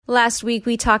Last week,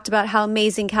 we talked about how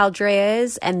amazing Caldrea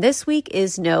is, and this week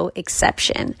is no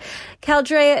exception.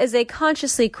 Caldrea is a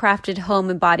consciously crafted home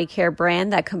and body care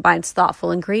brand that combines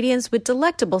thoughtful ingredients with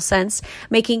delectable scents,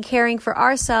 making caring for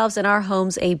ourselves and our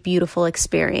homes a beautiful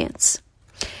experience.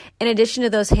 In addition to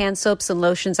those hand soaps and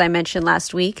lotions I mentioned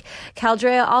last week,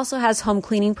 Caldrea also has home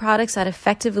cleaning products that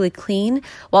effectively clean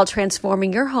while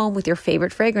transforming your home with your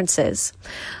favorite fragrances.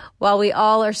 While we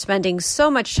all are spending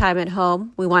so much time at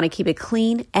home, we want to keep it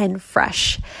clean and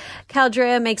fresh.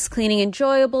 Caldrea makes cleaning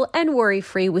enjoyable and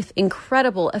worry-free with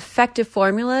incredible, effective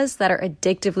formulas that are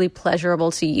addictively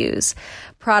pleasurable to use.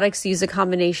 Products use a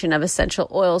combination of essential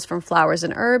oils from flowers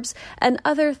and herbs and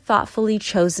other thoughtfully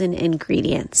chosen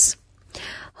ingredients.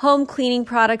 Home cleaning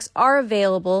products are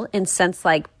available in scents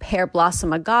like pear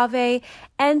blossom agave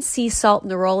and sea salt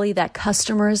neroli that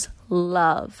customers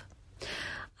love.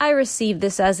 I received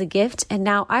this as a gift, and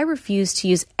now I refuse to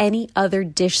use any other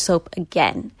dish soap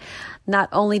again. Not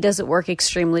only does it work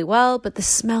extremely well, but the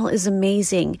smell is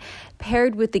amazing.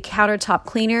 Paired with the countertop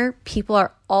cleaner, people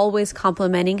are always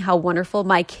complimenting how wonderful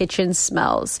my kitchen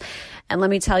smells. And let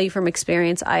me tell you from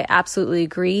experience, I absolutely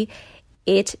agree.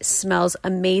 It smells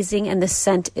amazing, and the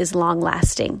scent is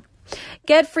long-lasting.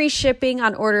 Get free shipping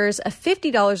on orders of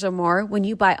 $50 or more when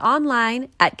you buy online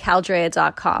at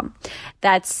caldrea.com.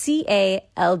 That's CALDREA.com.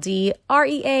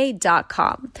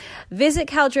 Visit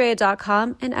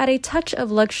caldrea.com and add a touch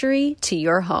of luxury to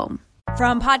your home.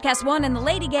 From Podcast One and the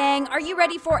Lady Gang, are you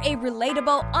ready for a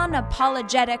relatable,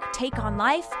 unapologetic take on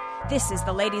life? This is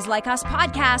the Ladies Like Us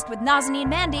podcast with Nazanin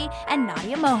Mandy and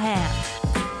Nadia Mohan.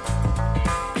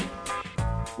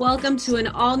 Welcome to an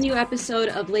all-new episode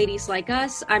of Ladies Like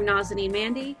Us. I'm Nazanin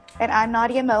Mandy. And I'm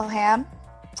Nadia Mohan.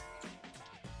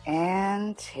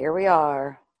 And here we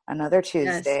are, another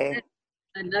Tuesday. Yes,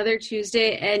 another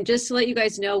Tuesday. And just to let you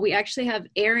guys know, we actually have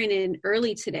Erinn in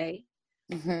early today.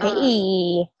 Mm-hmm.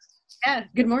 Hey. Yeah,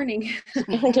 good morning.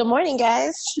 Good morning,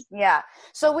 guys. Yeah.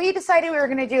 So we decided we were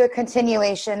going to do a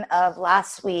continuation of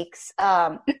last week's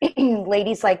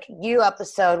Ladies Like You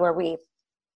episode where we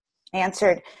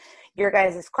answered your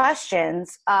guys'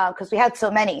 questions because we had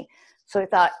so many. So we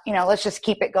thought, let's just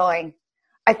keep it going.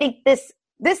 I think this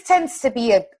tends to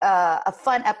be a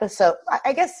fun episode.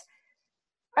 I guess,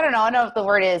 I don't know what the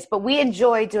word is, but we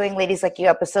enjoy doing Ladies Like You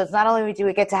episodes. Not only do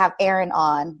we get to have Erinn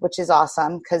on, which is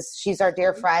awesome because she's our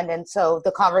dear friend. And so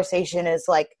the conversation is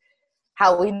like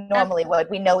how we normally would.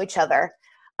 We know each other.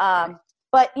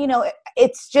 But,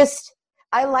 it's just,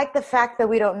 I like the fact that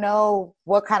we don't know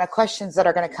what kind of questions that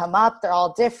are going to come up. They're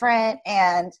all different.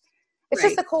 And it's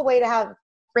just a cool way to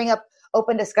bring up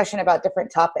open discussion about different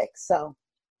topics. So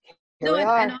here we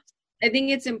are. And I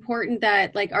think it's important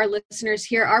that our listeners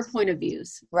hear our point of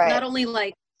views, right? Not only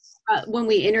when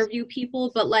we interview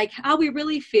people, but how we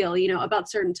really feel,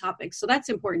 about certain topics. So that's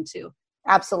important too.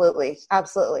 Absolutely.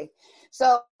 Absolutely.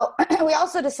 So we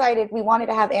also decided we wanted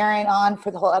to have Erinn on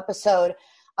for the whole episode.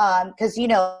 Because,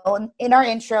 in our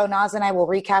intro, Naz and I will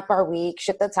recap our week,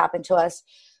 shit that's happened to us.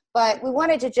 But we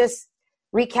wanted to just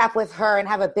recap with her and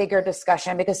have a bigger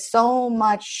discussion because so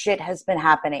much shit has been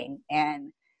happening.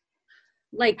 And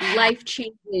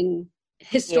life-changing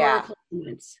historical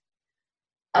moments.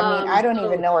 I mean, I don't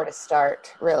even know where to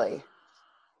start, really.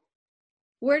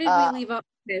 Where did we leave off?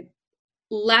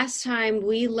 Last time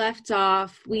we left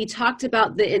off, we talked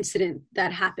about the incident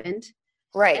that happened.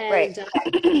 Right.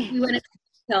 We went into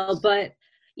detail, but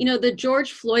the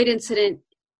George Floyd incident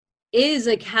is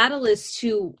a catalyst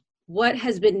to what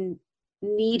has been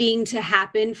needing to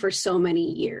happen for so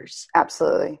many years.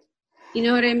 Absolutely. You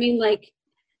know what I mean?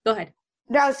 Go ahead.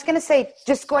 No, I was just going to say,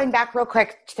 just going back real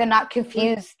quick to not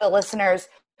confuse the listeners.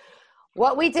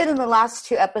 What we did in the last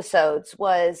two episodes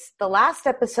was the last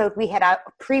episode we had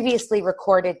previously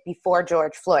recorded before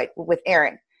George Floyd with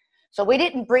Erinn. So we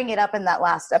didn't bring it up in that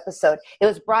last episode. It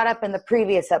was brought up in the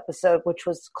previous episode, which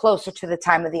was closer to the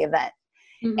time of the event.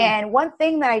 Mm-hmm. And one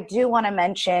thing that I do want to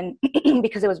mention,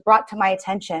 because it was brought to my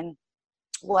attention,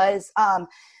 was I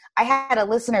had a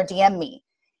listener DM me.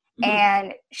 Mm-hmm.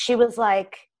 And she was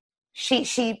like, she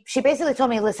basically told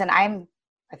me, listen, I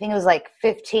think it was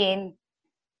 15,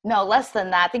 no, less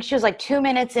than that. I think she was 2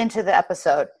 minutes into the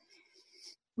episode.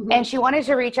 Mm-hmm. And she wanted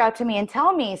to reach out to me and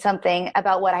tell me something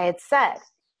about what I had said.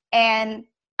 And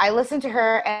I listened to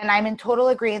her, and I'm in total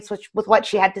agreement with what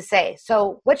she had to say.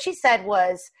 So what she said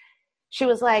was, she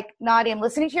was like, Nadia, I'm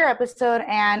listening to your episode,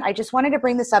 and I just wanted to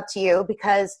bring this up to you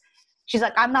because she's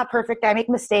like, I'm not perfect. I make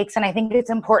mistakes, and I think it's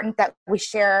important that we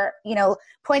share,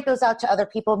 point those out to other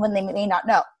people when they may not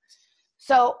know.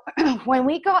 So when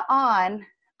we got on,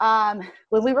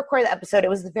 when we recorded the episode, it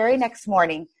was the very next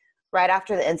morning, right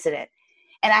after the incident.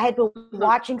 And I had been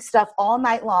watching stuff all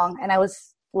night long, and I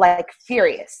was like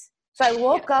furious. So I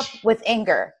woke up with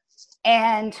anger,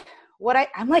 and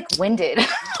I'm like winded.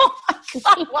 Oh my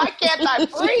God, why can't I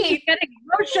breathe? Getting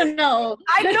emotional.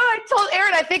 I know. I told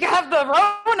Erinn I think I have the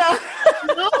Rona.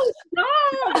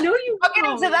 No, you I'll get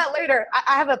into that later.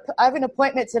 I have an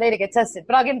appointment today to get tested,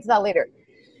 but I'll get into that later.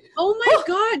 Oh my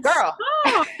God, girl.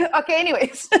 Okay.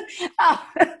 Anyways,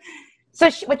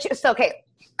 okay.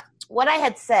 What I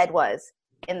had said was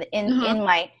in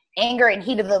my anger and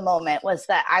heat of the moment was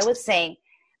that I was saying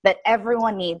that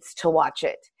everyone needs to watch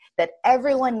it. That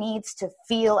everyone needs to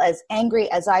feel as angry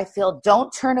as I feel.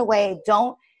 Don't turn away.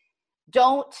 Don't,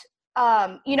 what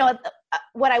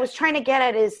I was trying to get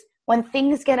at is when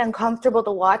things get uncomfortable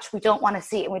to watch, we don't want to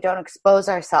see it and we don't expose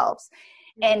ourselves.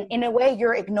 And in a way,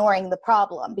 you're ignoring the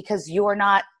problem because you're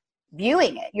not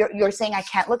viewing it. You're saying, I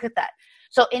can't look at that.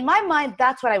 So in my mind,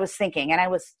 that's what I was thinking. And I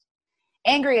was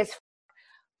angry as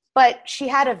but she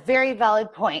had a very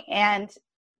valid point. And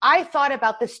I thought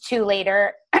about this too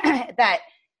later that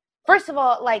first of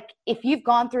all, like if you've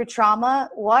gone through trauma,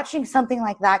 watching something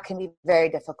like that can be very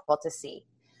difficult to see.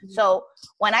 Mm-hmm. So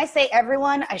when I say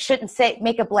everyone, I shouldn't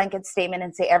make a blanket statement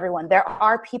and say everyone. There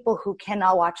are people who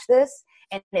cannot watch this,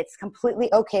 and it's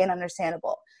completely okay and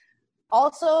understandable.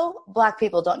 Also, Black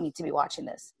people don't need to be watching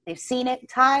this. They've seen it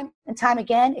time and time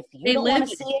again. If you don't want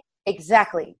to see it,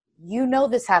 exactly. You know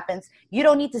this happens. You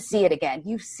don't need to see it again.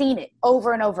 You've seen it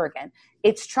over and over again.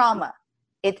 It's trauma.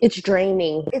 It's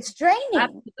draining. It's draining.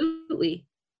 Absolutely.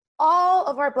 All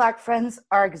of our Black friends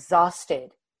are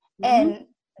exhausted, and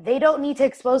they don't need to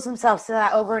expose themselves to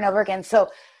that over and over again. So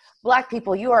Black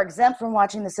people, you are exempt from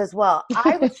watching this as well.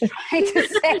 I was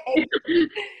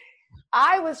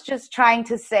just trying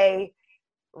to say,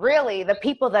 really, the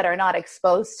people that are not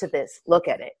exposed to this, look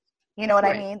at it. You know what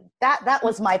I mean? That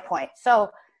was my point.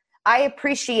 So I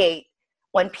appreciate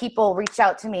when people reach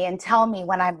out to me and tell me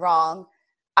when I'm wrong.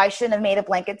 I shouldn't have made a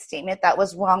blanket statement. That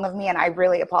was wrong of me, and I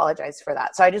really apologize for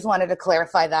that. So I just wanted to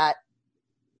clarify that,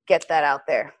 get that out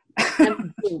there.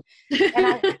 And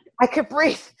I could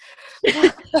breathe.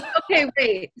 Okay,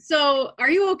 wait. So are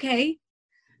you okay?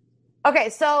 Okay,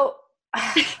 so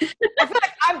I feel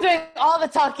like I'm doing all the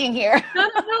talking here.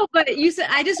 No, but you said,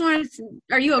 I just wanted to,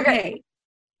 are you okay?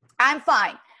 I'm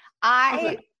fine.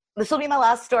 This will be my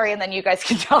last story, and then you guys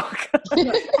can talk.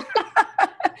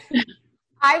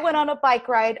 I went on a bike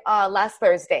ride last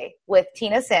Thursday with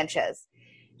Tina Sanchez.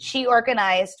 She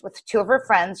organized with two of her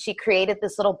friends. She created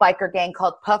this little biker gang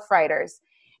called Puff Riders,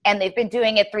 and they've been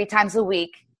doing it 3 times a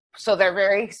week. So they're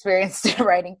very experienced in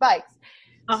riding bikes.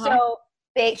 So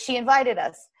she invited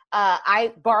us.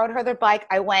 I borrowed her their bike.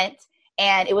 I went,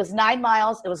 and it was 9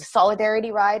 miles. It was a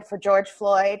solidarity ride for George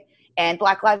Floyd and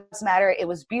Black Lives Matter. It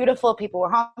was beautiful. People were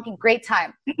honking. Great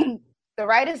time. The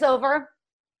ride is over,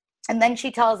 and then she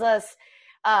tells us,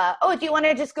 do you want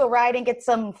to just go ride and get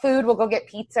some food? We'll go get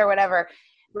pizza or whatever.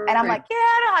 And I'm like, yeah,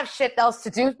 I don't have shit else to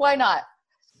do. Why not?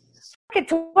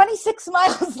 26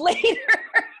 miles later.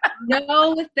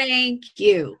 No, thank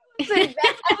you. I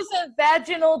was in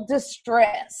vaginal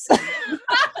distress.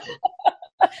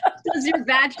 Does your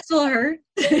vag still hurt?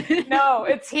 No,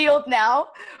 it's healed now.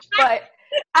 But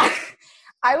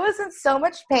I was in so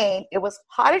much pain. It was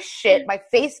hot as shit. My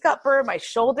face got burned. My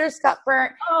shoulders got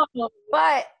burnt.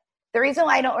 But the reason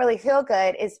why I don't really feel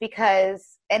good is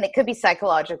because, and it could be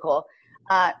psychological,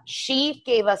 she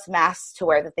gave us masks to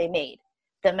wear that they made.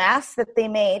 The masks that they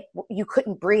made, you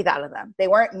couldn't breathe out of them. They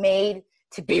weren't made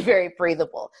to be very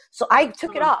breathable. So I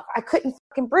took it off. I couldn't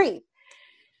fucking breathe.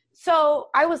 So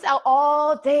I was out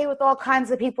all day with all kinds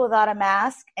of people without a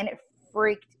mask, and it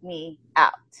freaked me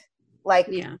out.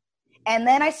 And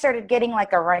then I started getting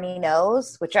like a runny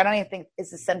nose, which I don't even think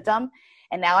is a symptom.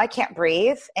 And now I can't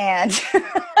breathe. And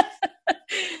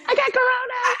I got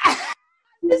corona.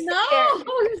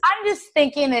 I'm just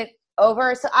thinking it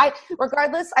over. So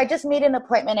regardless, I just made an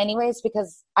appointment anyways,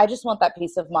 because I just want that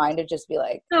peace of mind to just be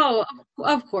like, oh,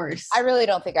 of course. I really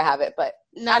don't think I have it, but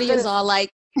Nadia's all like,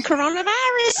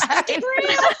 coronavirus.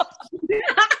 No.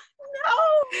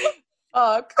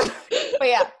 Fuck. But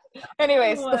yeah.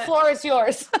 Anyways, the floor is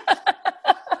yours.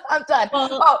 I'm done.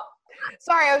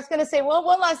 Sorry. I was going to say,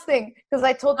 one last thing, because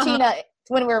I told Tina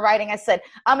when we were writing, I said,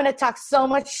 I'm going to talk so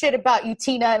much shit about you,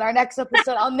 Tina, in our next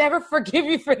episode. I'll never forgive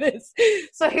you for this.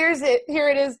 So here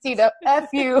it is, Tina. F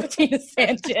you, Tina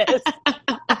Sanchez.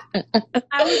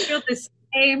 I would feel the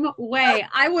same way.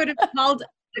 I would have called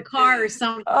the car or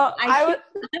something. I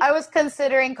was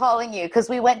considering calling you because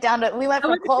we went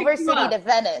from Culver City to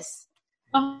Venice.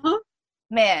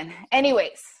 Man.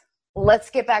 Anyways, let's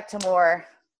get back to more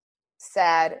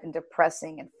sad and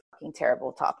depressing and fucking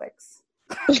terrible topics.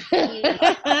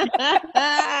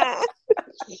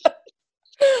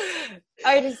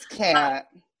 I just can't.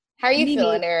 How are you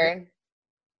feeling, Erinn?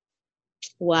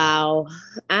 Wow.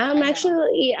 I'm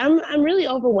really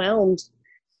overwhelmed.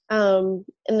 And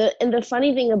the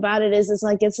funny thing about it is it's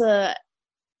like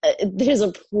there's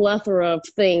a plethora of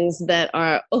things that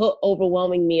are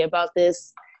overwhelming me about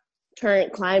this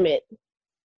current climate.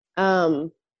 I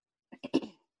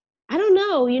don't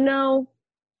know,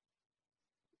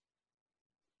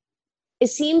 it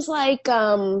seems like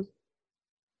it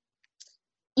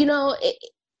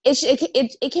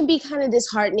can be kind of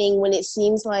disheartening when it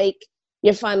seems like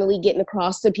you're finally getting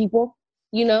across to people,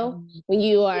 when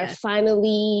you are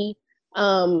finally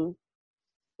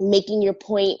making your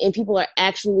point and people are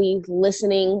actually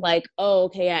listening, like, oh,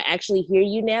 okay, I actually hear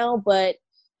you now. But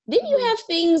then you have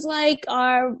things like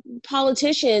our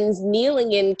politicians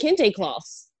kneeling in kente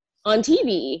cloths on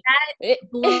TV. That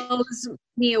blows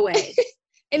me away.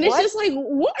 And it's just like,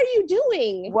 what are you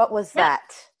doing? What was that?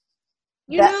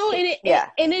 And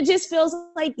it just feels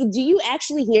like, do you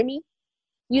actually hear me?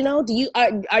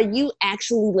 Are you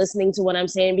actually listening to what I'm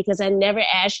saying? Because I never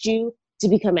asked you to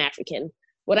become African.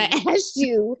 What I asked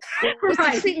you was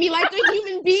to treat me like a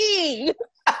human being.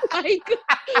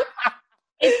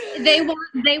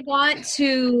 They want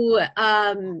to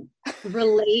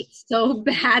relate so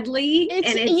badly,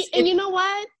 and you know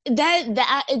what? That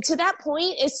to that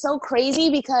point is so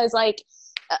crazy because like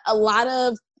a lot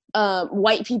of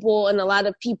white people and a lot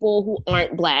of people who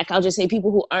aren't Black, I'll just say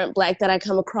people who aren't Black that I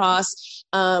come across,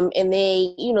 and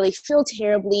they feel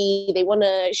terribly. They want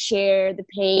to share the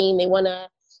pain. They want to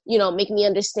make me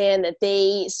understand that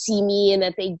they see me and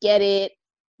that they get it.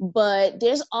 But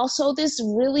there's also this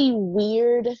really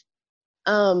weird,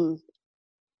 I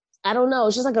don't know,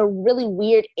 it's just like a really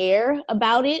weird air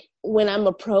about it when I'm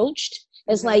approached.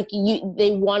 It's like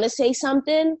they want to say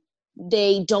something,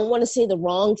 they don't want to say the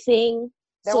wrong thing.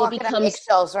 They're walking on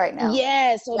eggshells right now.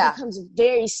 Yeah, so it becomes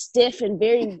very stiff and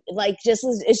very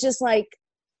it's just like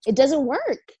it doesn't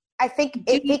work. I think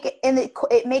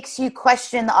it makes you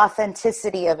question the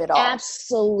authenticity of it all.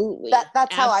 Absolutely.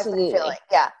 That's how I've been feeling.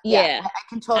 Yeah. I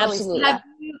can totally see that.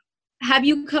 Have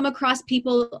you come across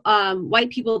people,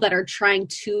 white people that are trying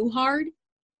too hard,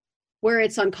 where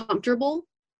it's uncomfortable?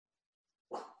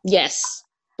 Yes,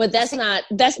 but that's not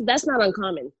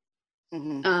uncommon.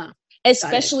 Mm-hmm.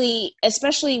 Especially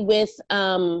with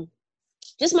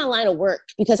just my line of work,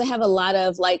 because I have a lot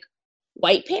of like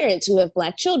white parents who have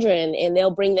Black children, and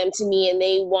they'll bring them to me and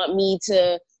they want me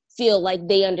to feel like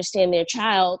they understand their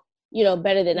child,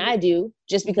 better than I do,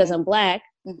 just because I'm Black,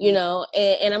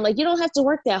 and I'm like, you don't have to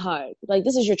work that hard. Like,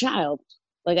 this is your child.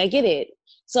 Like, I get it.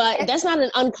 So that's not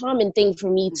an uncommon thing for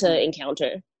me to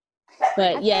encounter.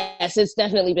 But yes, it's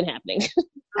definitely been happening.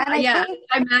 I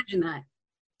imagine that.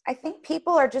 I think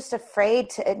people are just afraid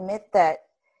to admit that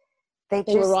they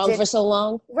were wrong for so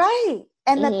long. Right.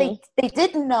 And that they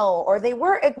didn't know, or they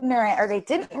were ignorant, or they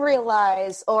didn't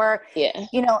realize, or,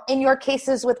 in your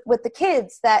cases with the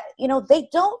kids that, they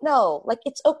don't know. Like,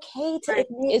 it's okay to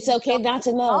admit. It's okay not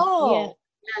to know. Yeah.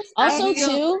 Yes, also,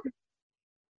 too,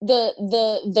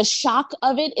 the shock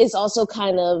of it is also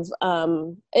kind of,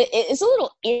 it's a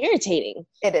little irritating.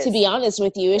 It is. To be honest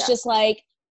with you. It's just like,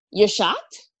 you're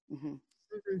shocked? Mm-hmm.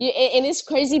 And it's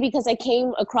crazy because I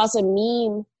came across a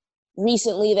meme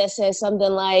recently that says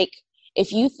something like,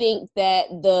 if you think that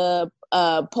the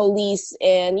police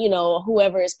and,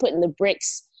 whoever is putting the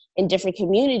bricks in different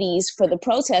communities for the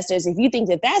protesters, if you think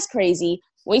that that's crazy,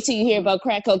 wait till you hear about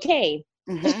crack cocaine.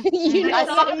 Mm-hmm. I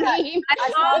saw that.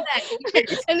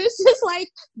 And it's just like,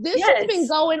 this has been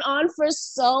going on for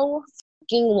so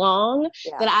fucking long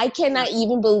that I cannot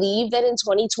even believe that in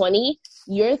 2020,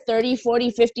 your 30,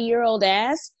 40, 50-year-old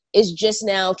ass is just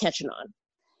now catching on.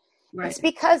 Right. It's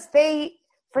because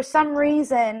for some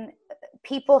reason,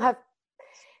 people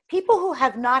who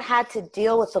have not had to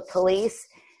deal with the police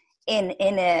in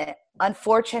an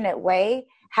unfortunate way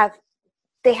have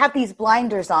these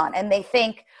blinders on, and they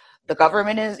think the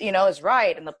government is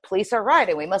right and the police are right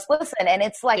and we must listen, and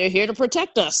it's like they're here to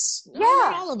protect us.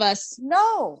 Yeah, all of us.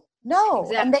 No,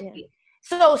 exactly.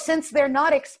 So since they're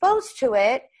not exposed to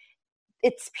it,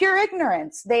 it's pure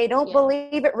ignorance. They don't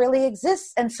believe it really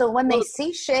exists, and so when they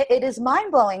see shit, it is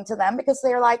mind blowing to them because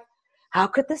they're like, how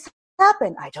could this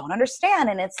happen? I don't understand.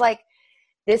 And it's like,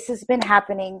 this has been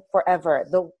happening forever.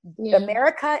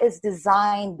 America is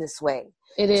designed this way.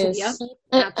 It is.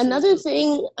 Another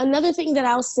thing that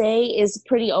I'll say is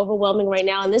pretty overwhelming right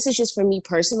now, and this is just for me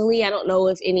personally. I don't know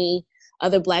if any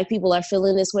other Black people are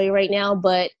feeling this way right now,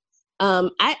 but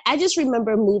I just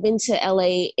remember moving to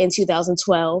LA in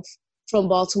 2012, from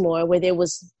Baltimore where there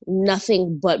was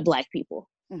nothing but Black people.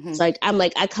 Mm-hmm. So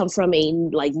I come from a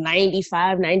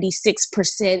 95,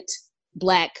 96%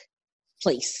 Black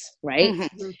place, right?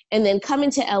 Mm-hmm. And then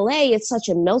coming to LA, it's such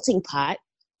a melting pot.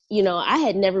 I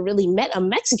had never really met a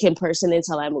Mexican person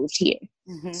until I moved here.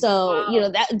 Mm-hmm. So,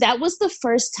 that was the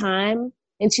first time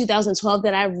in 2012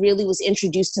 that I really was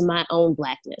introduced to my own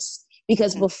Blackness,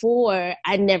 because before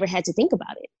I never had to think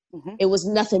about it. Mm-hmm. It was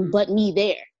nothing but me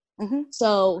there. Mm-hmm.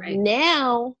 So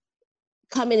now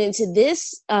coming into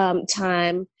this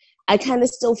time, I kind of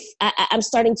I'm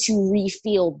starting to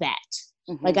re-feel that.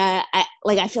 Mm-hmm.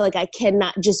 I feel like I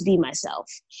cannot just be myself.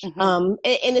 Mm-hmm.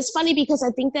 And it's funny because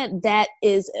I think that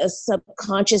is a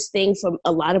subconscious thing from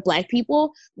a lot of Black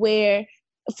people, where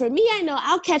for me, I know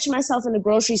I'll catch myself in the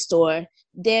grocery store,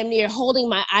 damn near holding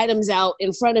my items out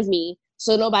in front of me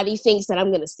so nobody thinks that I'm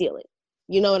going to steal it.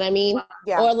 You know what I mean?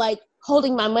 Yeah. Or like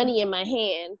holding my money in my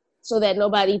hand so that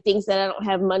nobody thinks that I don't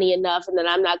have money enough and that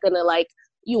I'm not going to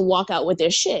walk out with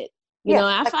their shit. People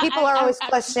are always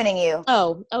questioning you.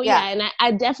 Oh yeah. And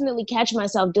I definitely catch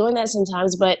myself doing that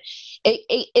sometimes, but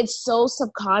it's so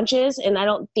subconscious. And I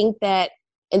don't think that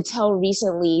until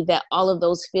recently that all of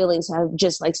those feelings have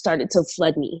just started to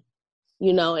flood me,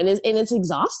 and it's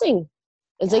exhausting.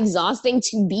 It's exhausting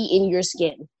to be in your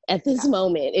skin at this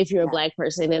moment if you're a Black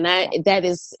person. And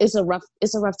it's a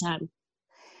rough time.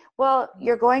 Well,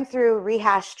 you're going through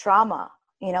rehashed trauma,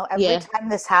 every time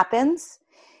this happens,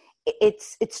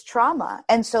 it's trauma.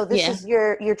 And so this is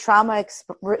your trauma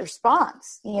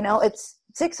response, it's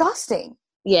exhausting.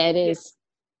 Yeah, it is.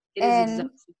 It is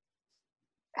exhausting.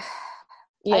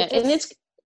 Yeah. And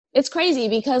it's crazy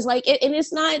because and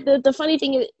it's not, the funny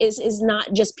thing is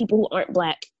not just people who aren't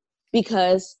Black,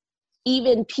 because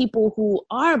even people who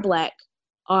are Black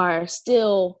are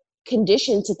still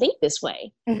conditioned to think this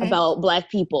way about Black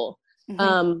people.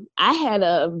 Mm-hmm. I had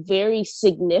a very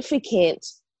significant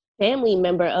family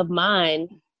member of mine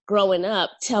growing up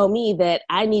tell me that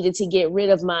I needed to get rid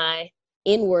of my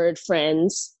N-word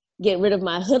friends, get rid of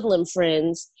my hoodlum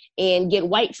friends, and get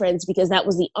white friends, because that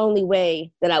was the only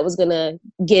way that I was going to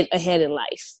get ahead in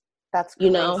life. That's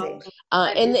crazy.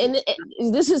 And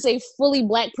this is a fully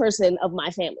Black person of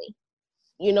my family.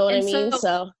 You know what I mean?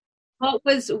 So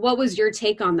what was your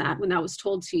take on that when that was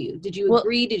told to you? Did you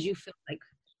agree? Did you feel like...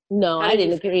 No, I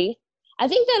didn't agree. I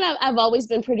think that I've always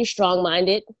been pretty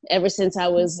strong-minded ever since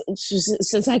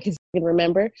since I can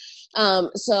remember.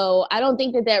 So I don't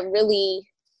think that really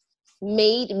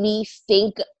made me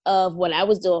think of what I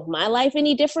was doing with my life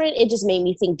any different. It just made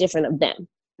me think different of them.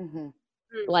 Mm-hmm.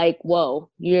 Like, whoa,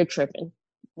 you're tripping.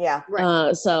 Yeah.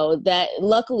 Right. So that,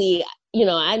 luckily,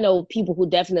 I know people who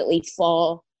definitely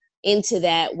fall into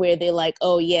that, where they're like,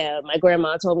 oh yeah, my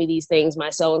grandma told me these things,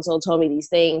 my so-and-so told me these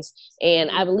things,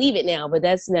 and I believe it now, but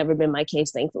that's never been my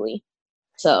case, thankfully.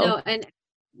 So no, and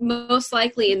most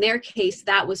likely in their case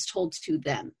that was told to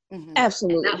them. Mm-hmm.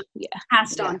 Absolutely.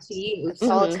 Passed on to you. It's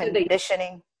all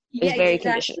conditioning. It's very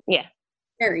conditioned. Yeah.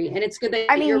 Very. And it's good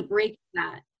that you're breaking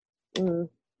that. Mm-hmm.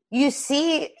 You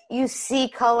see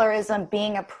colorism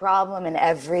being a problem in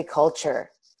every culture.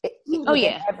 In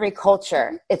every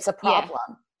culture, it's a problem.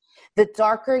 Yeah.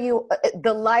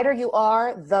 The lighter you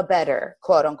are, the better,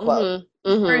 quote unquote.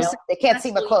 Mm-hmm. Mm-hmm. They can't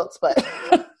see my quotes, but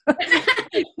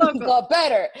the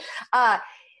better.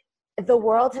 The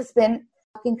world has been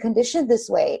fucking conditioned this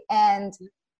way. And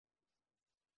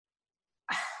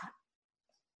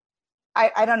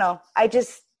I don't know. I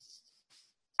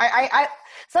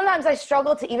sometimes I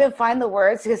struggle to even find the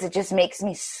words, because it just makes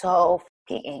me so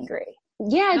fucking angry.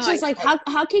 Yeah, it's just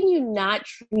how can you not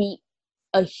treat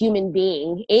a human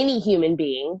being, any human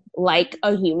being, like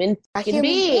a human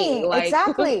being? Like,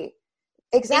 exactly.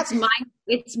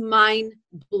 It's mind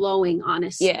blowing,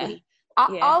 honestly. Yeah.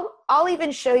 I'll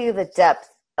even show you the depth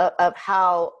of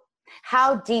how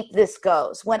deep this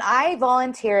goes. When I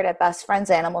volunteered at Best Friends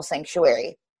Animal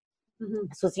Sanctuary,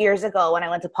 this was years ago when I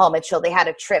went to Paul Mitchell, they had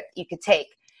a trip you could take.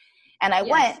 And I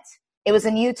went, it was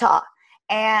in Utah.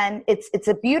 And it's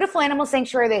a beautiful animal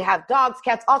sanctuary. They have dogs,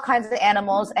 cats, all kinds of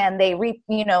animals, and they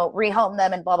rehome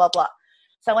them and blah, blah, blah.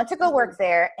 So I went to go work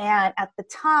there. And at the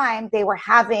time they were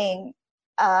having,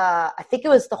 I think it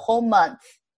was the whole month,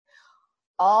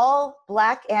 all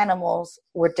Black animals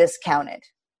were discounted.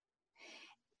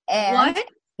 And what?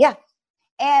 Yeah.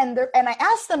 And I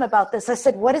asked them about this. I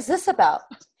said, what is this about?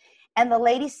 And the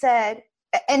lady said,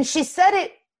 and she said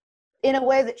it in a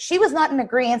way that she was not in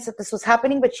agreement that this was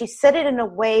happening, but she said it in a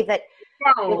way that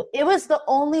it was the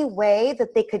only way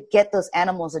that they could get those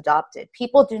animals adopted.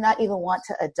 People do not even want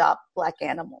to adopt Black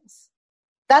animals.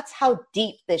 That's how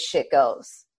deep this shit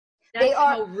goes. They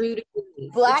are how rude it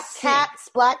is. Black cats,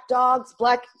 black dogs,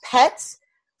 black pets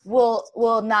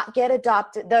will not get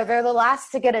adopted. They're the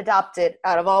last to get adopted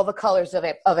out of all the colors of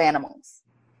animals.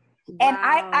 Wow. And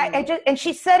I just, and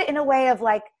she said it in a way of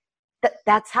like,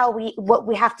 that's how what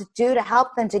we have to do to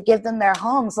help them, to give them their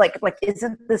homes. Like,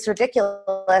 isn't this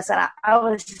ridiculous? And I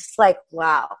was just like,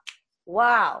 wow,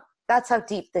 that's how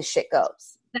deep this shit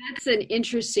goes. That's an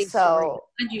interesting story.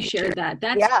 I'm glad you shared that.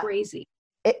 That's crazy.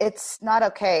 It's not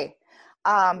okay.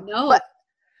 No. But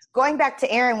going back to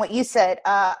Erinn, what you said,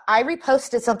 I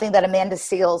reposted something that Amanda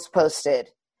Seales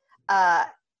posted.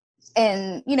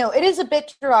 And, it is a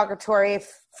bit derogatory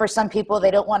for some people.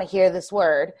 They don't want to hear this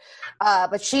word.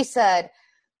 But she said,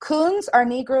 coons are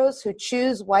Negroes who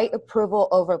choose white approval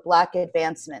over black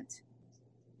advancement.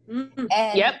 Mm-hmm.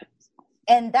 And, yep.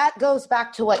 And that goes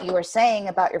back to what you were saying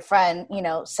about your friend,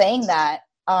 saying that,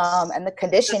 and the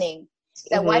conditioning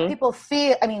that white people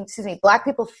feel, black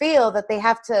people feel that they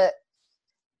have to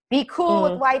be cool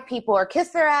with white people or kiss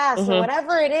their ass or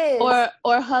whatever it is.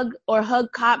 Or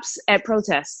hug cops at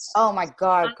protests. Oh my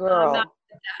God, girl.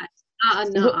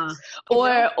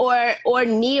 Or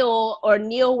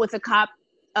kneel with a cop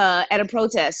at a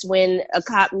protest when a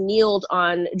cop kneeled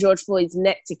on George Floyd's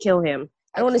neck to kill him.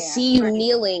 I don't want to see you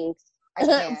kneeling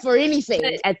for anything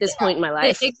at this point in my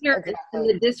life. The ignorance and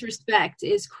the disrespect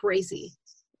is crazy.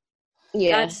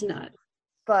 Yeah. That's nuts.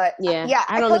 But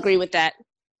I don't agree with that.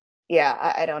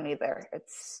 Yeah, I don't either.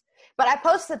 But I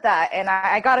posted that and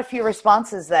I got a few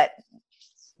responses that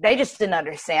they just didn't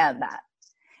understand that.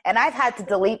 And I've had to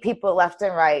delete people left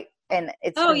and right, and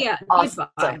it's awesome.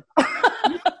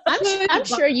 I'm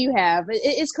sure you have.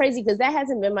 It's crazy because that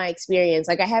hasn't been my experience.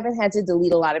 Like, I haven't had to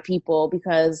delete a lot of people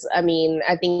because, I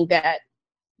think that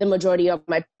the majority of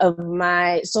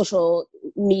my social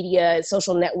media,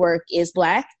 social network is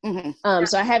Black. Mm-hmm.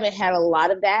 So I haven't had a lot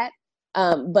of that.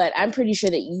 But I'm pretty sure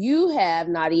that you have,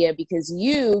 Nadia, because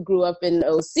you grew up in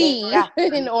OC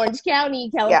in Orange County,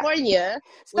 California,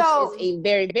 which is a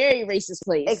very, very racist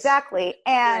place. Exactly.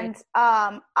 And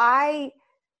I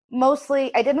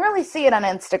didn't really see it on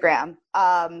Instagram.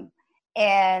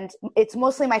 And it's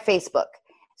mostly my Facebook.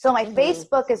 So my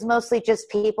Facebook is mostly just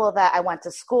people that I went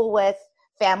to school with,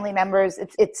 family members.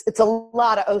 It's a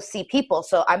lot of OC people.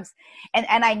 So and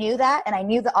I knew that, and I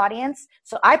knew the audience.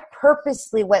 So I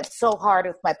purposely went so hard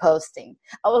with my posting.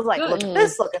 I was like, look at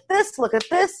this, look at this, look at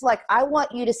this. Like, I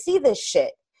want you to see this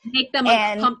shit. Make them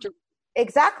uncomfortable.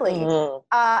 Exactly.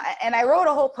 And I wrote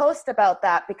a whole post about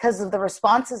that because of the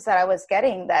responses that I was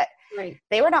getting, that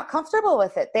they were not comfortable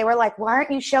with it. They were like, why aren't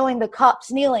you showing the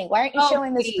cops kneeling? Why aren't you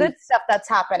showing this good stuff that's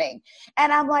happening?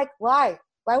 And I'm like, why?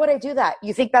 Why would I do that?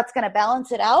 You think that's going to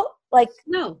balance it out? Like,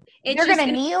 no, you're going to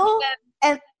kneel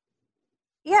and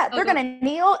they're going to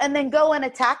kneel and then go and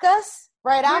attack us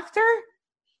right after.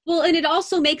 Well, and it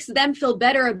also makes them feel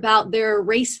better about their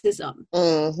racism.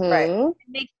 Mm-hmm. Right. It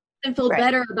makes them feel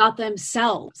better about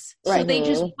themselves. So they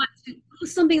just want to do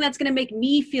something that's going to make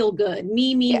me feel good.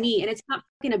 Me. And it's not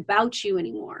fucking about you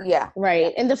anymore. Yeah.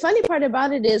 Right. And the funny part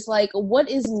about it is, like, what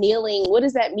is kneeling? What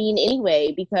does that mean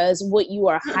anyway? Because what you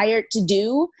are hired to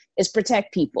do is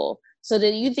protect people. So do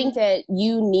you think that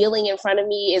you kneeling in front of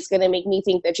me is going to make me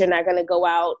think that you're not going to go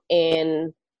out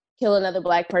and kill another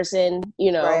Black person,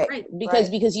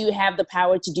 because you have the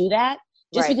power to do that,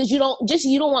 because you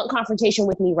don't want confrontation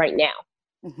with me right now.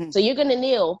 Mm-hmm. So you're going to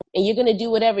kneel and you're going to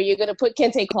do whatever. You're going to put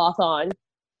kente cloth on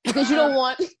because you don't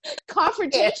want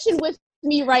confrontation with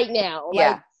me right now.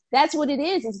 Yeah. Like, that's what it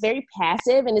is. It's very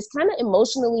passive and it's kind of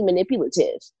emotionally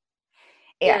manipulative.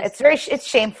 Yeah, it's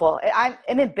shameful. I'm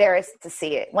embarrassed to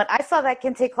see it. When I saw that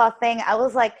kente cloth thing, I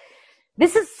was like,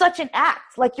 this is such an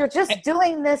act. Like, you're just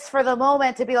doing this for the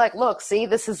moment to be like, look, see,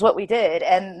 this is what we did.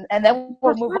 And then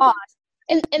we'll move on.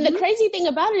 And the crazy thing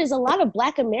about it is a lot of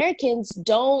Black Americans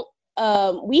don't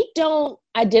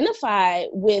identify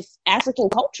with African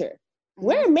culture.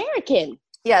 We're American.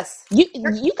 Yes. You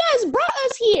guys brought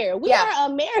us here. We are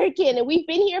American, and we've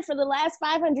been here for the last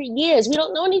 500 years. We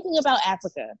don't know anything about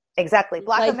Africa. Exactly.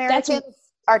 Black Americans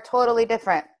are totally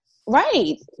different.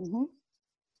 Right. Mm-hmm.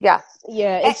 Yeah.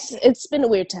 Yeah, it's been a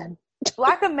weird time.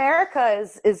 Black America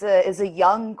is a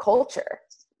young culture.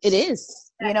 It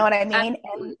is. You know what I mean?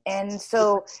 And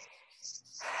so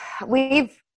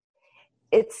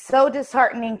it's so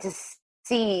disheartening to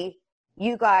see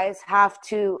you guys have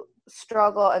to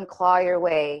struggle and claw your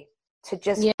way to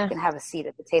just have a seat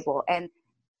at the table. And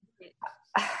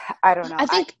I don't know.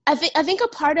 I think a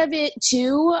part of it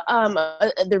too,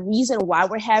 the reason why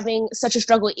we're having such a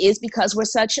struggle is because we're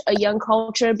such a young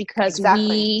culture, because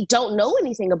we don't know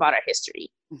anything about our history.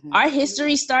 Mm-hmm. Our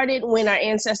history started when our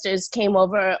ancestors came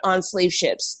over on slave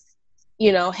ships.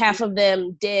 half of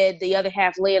them dead, the other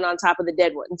half laying on top of the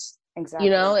dead ones. Exactly.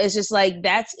 It's just like,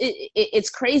 it's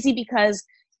crazy because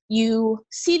you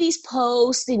see these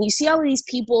posts and you see all of these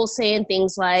people saying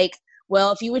things like,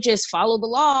 well, if you would just follow the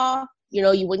law,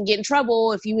 you wouldn't get in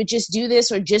trouble. If you would just do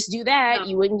this or just do that,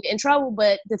 you wouldn't get in trouble.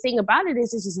 But the thing about it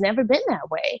is it's never been that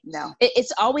way. No.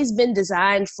 It's always been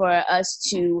designed for us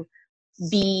to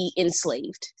be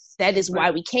enslaved. That is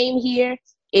why we came here.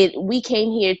 We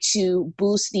came here to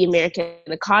boost the American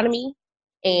economy.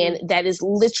 And that is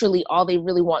literally all they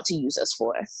really want to use us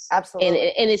for.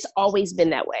 Absolutely. And it's always been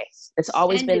that way. It's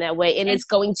always been that way. And it's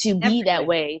going to be that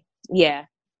way. Yeah.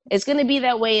 It's going to be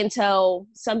that way until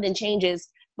something changes.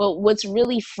 But what's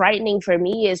really frightening for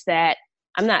me is that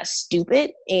I'm not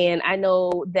stupid. And I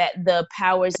know that the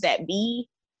powers that be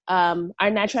are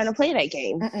not trying to play that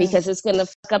game because it's going to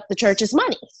fuck up the church's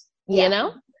money,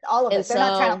 All of it. They're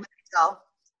not trying to let it go.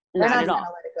 Not at all.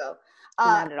 Let it go.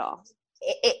 Not at all.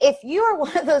 If you are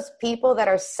one of those people that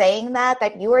are saying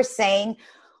that you are saying,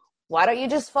 why don't you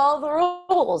just follow the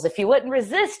rules? If you wouldn't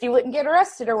resist, you wouldn't get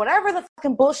arrested or whatever the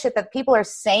fucking bullshit that people are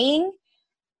saying,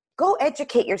 go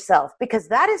educate yourself, because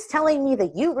that is telling me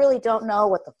that you really don't know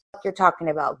what the fuck you're talking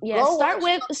about. Yeah, start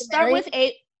with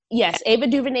Ava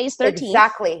DuVernay's 13.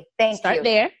 Exactly. Thank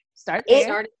you. Start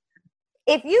there.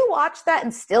 If you watch that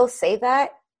and still say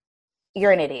that,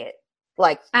 you're an idiot.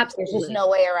 Like, absolutely. There's just no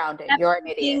way around it. You're an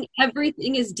idiot.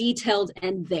 Everything is detailed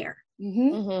and there.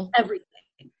 Everything.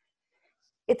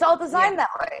 It's all designed that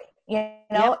way,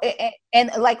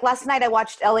 and like last night I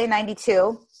watched LA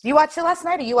 92. You watched it last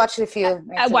night, or you watched it a few?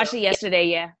 I watched it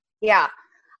yesterday. Yeah.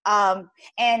 And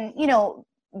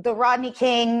the Rodney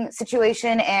King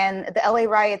situation and the LA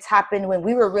riots happened when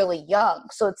we were really young.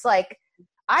 So it's like,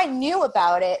 I knew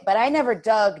about it, but I never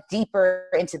dug deeper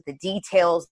into the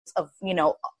details of,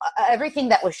 everything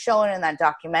that was shown in that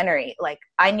documentary. Like,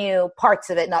 I knew parts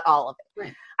of it, not all of it.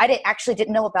 Right. I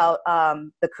didn't know about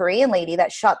the Korean lady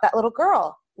that shot that little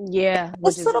girl. Yeah.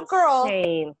 This little girl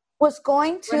was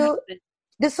going to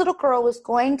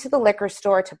the liquor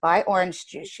store to buy orange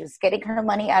juice. She was getting her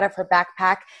money out of her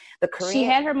backpack. She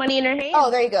had her money in her hand.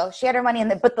 Oh, there you go. She had her money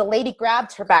but the lady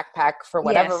grabbed her backpack for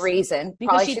whatever reason.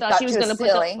 Because Probably she thought she was going to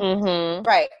stealing.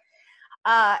 Right.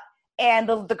 And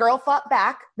the girl fought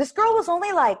back. This girl was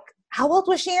only like, how old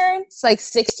was she, Erinn? It's like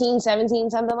 16, 17,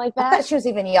 something like that. I thought she was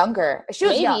even younger. She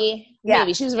was young. Yeah.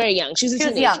 Maybe. She was very young. She was a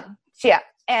teenager. Young. Yeah.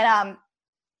 And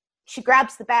she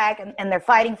grabs the bag and they're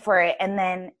fighting for it. And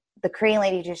then the Korean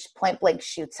lady just point blank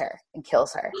shoots her and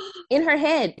kills her. In her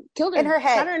head. Killed her. In her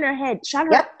head. Shot her in her head. Shot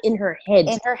her in her head.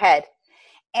 In her head.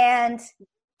 And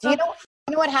do you know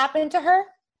what happened to her?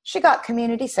 She got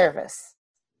community service.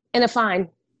 And a fine.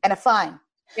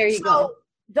 There you go.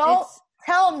 Don't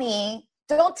tell me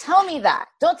that.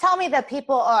 Don't tell me that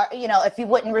people are, if you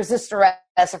wouldn't resist arrest,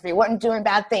 if you weren't doing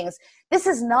bad things. This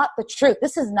is not the truth.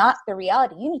 This is not the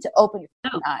reality. You need to open your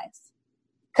eyes.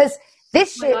 Because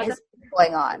this shit is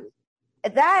going on.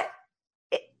 That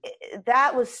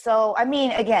was so,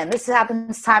 again, this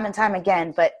happens time and time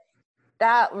again, but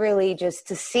that really just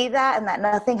to see that and that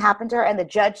nothing happened to her. And the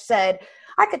judge said,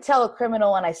 I could tell a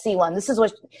criminal when I see one. This is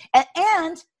what,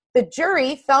 and the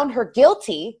jury found her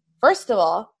guilty, first of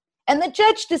all, and the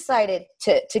judge decided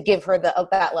to give her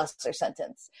that lesser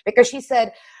sentence because she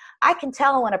said, I can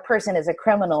tell when a person is a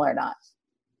criminal or not.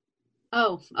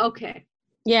 Oh, okay.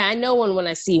 Yeah, I know one when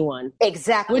I see one.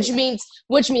 Exactly. Which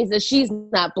means that she's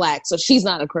not black, so she's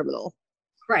not a criminal.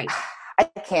 Right. I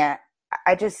can't.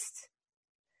 It's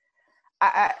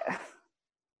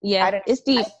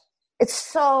deep. It's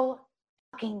so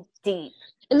fucking deep.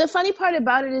 And the funny part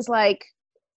about it is like,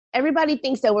 everybody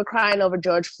thinks that we're crying over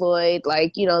George Floyd.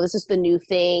 Like, this is the new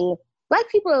thing. Black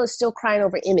people are still crying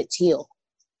over Emmett Till.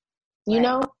 You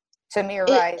know? Tamir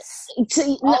Rice.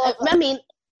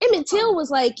 Emmett Till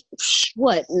was like,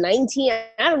 19?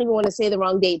 I don't even want to say the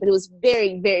wrong date, but it was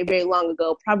very, very, very long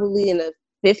ago. Probably in the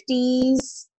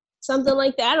 50s, something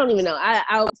like that. I don't even know.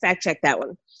 I'll fact check that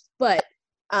one. But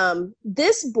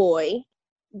this boy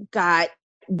got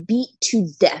beat to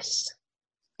death.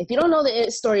 If you don't know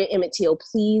the story of Emmett Till,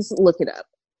 please look it up.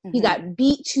 Mm-hmm. He got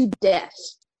beat to death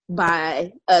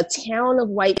by a town of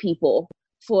white people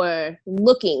for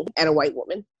looking at a white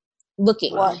woman.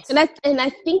 What? And I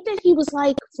think that he was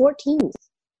like 14,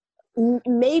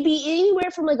 maybe anywhere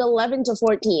from like 11 to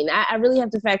 14. I really have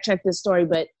to fact check this story,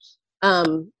 but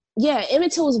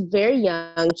Emmett Till was very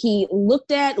young. He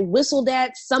whistled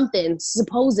at something,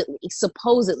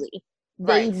 supposedly.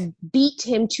 They beat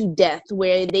him to death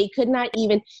where they could not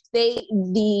even,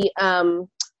 the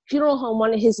funeral home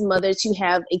wanted his mother to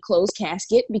have a closed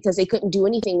casket because they couldn't do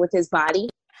anything with his body.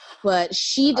 but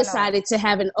she decided to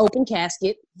have an open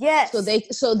casket. Yes.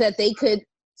 So that they could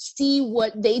see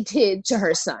what they did to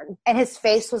her son. And his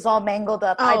face was all mangled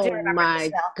up. Oh, I do remember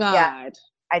my God. Yeah,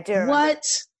 I do remember. What?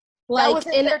 Like, that was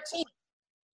in 13.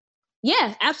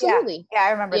 Yeah, absolutely. Yeah,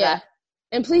 I remember that.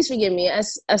 And please forgive me.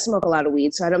 I smoke a lot of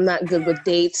weed, so I'm not good with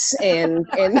dates and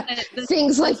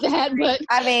things like that. But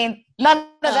I mean, none of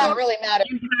that really matters.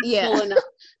 Yeah.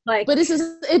 Like, but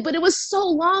it was so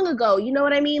long ago. You know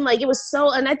what I mean? Like, it was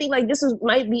so, and I think like this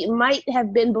might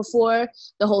have been before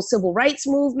the whole civil rights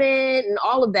movement and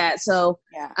all of that. So,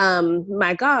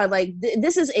 my God, like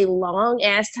this is a long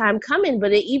ass time coming,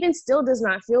 but it even still does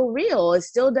not feel real. It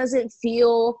still doesn't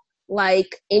feel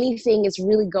like anything is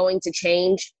really going to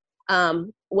change.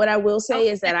 What I will say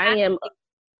is that I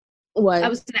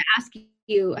was going to ask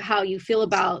you how you feel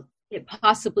about it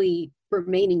possibly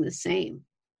remaining the same.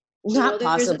 Not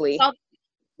possibly.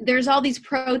 There's all these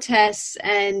protests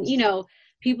and,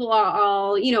 people are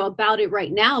all, about it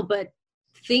right now, but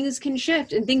things can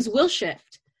shift and things will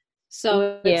shift.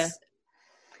 So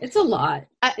it's a lot.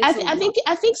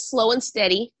 I think slow and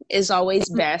steady is always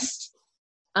best.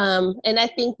 And I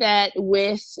think that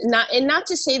not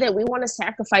to say that we want to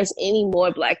sacrifice any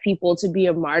more Black people to be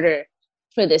a martyr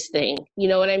for this thing, you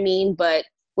know what I mean? But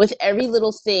with every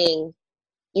little thing,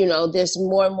 there's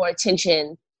more and more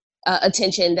attention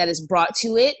that is brought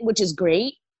to it, which is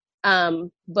great.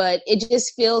 But it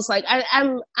just feels like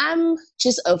I'm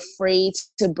just afraid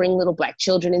to bring little Black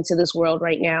children into this world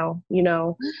right now.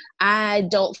 I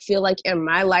don't feel like in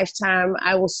my lifetime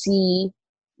I will see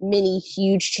many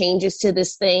huge changes to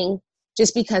this thing,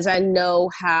 just because I know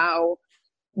how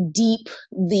deep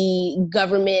the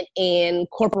government and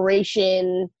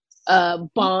corporation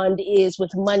bond is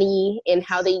with money, and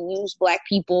how they use Black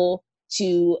people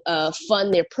to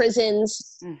fund their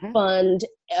prisons, fund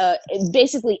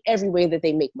basically every way that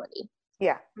they make money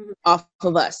off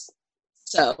of us.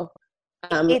 So I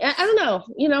don't know,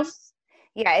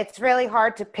 Yeah, it's really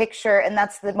hard to picture, and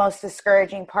that's the most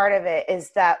discouraging part of it,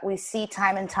 is that we see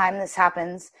time and time this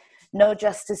happens. No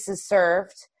justice is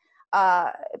served.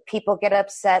 People get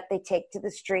upset. They take to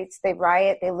the streets. They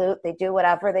riot. They loot. They do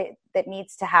whatever that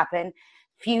needs to happen.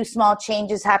 Few small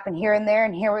changes happen here and there,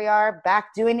 and here we are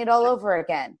back doing it all over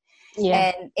again.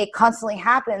 Yeah. And it constantly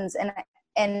happens.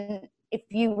 And if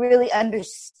you really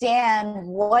understand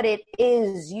what it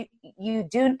is, you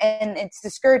do, and it's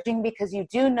discouraging because you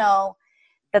do know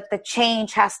that the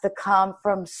change has to come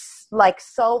from like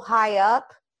so high up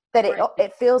that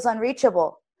it feels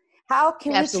unreachable. How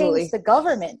can we change the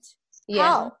government? Yeah.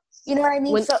 How? You know what I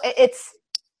mean? So it's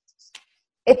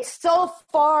so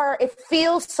far, it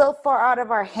feels so far out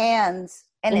of our hands.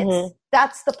 And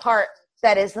that's the part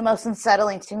that is the most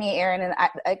unsettling to me, Erinn.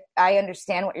 And I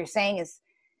understand what you're saying is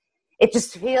it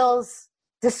just feels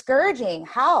discouraging.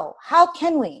 How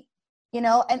can we,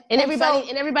 and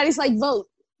everybody's like, vote.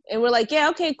 And we're like, yeah,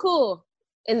 okay, cool.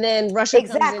 And then Russia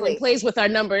comes in and plays with our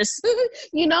numbers.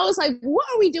 It's like, what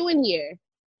are we doing here?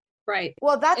 Right.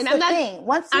 Well, that's the thing.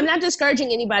 I'm not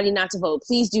discouraging anybody not to vote.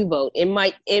 Please do vote. It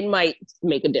might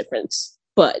make a difference,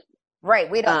 but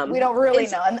we don't really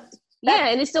know. And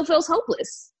and it still feels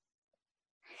hopeless.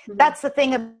 That's the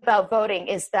thing about voting,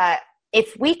 is that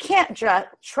if we can't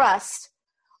trust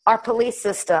our police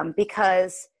system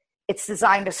because it's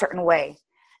designed a certain way,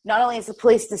 not only is the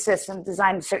police system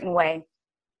designed a certain way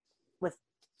with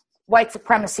white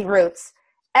supremacy roots,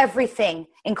 everything,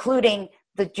 including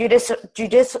the judicial you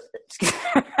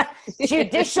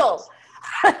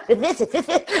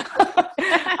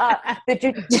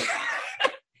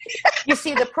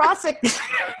see the prosecutor.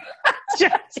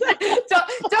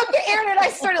 don't get Erinn and I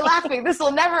started laughing. This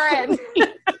will never end.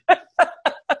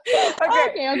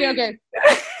 Okay.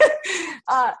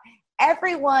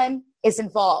 Everyone is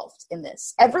involved in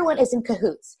this. Everyone is in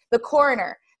cahoots. The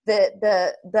coroner,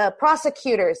 the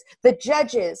prosecutors, the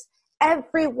judges,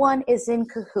 everyone is in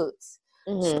cahoots.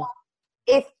 So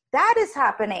if that is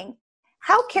happening,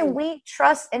 how can we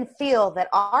trust and feel that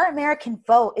our American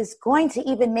vote is going to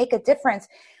even make a difference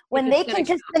when they can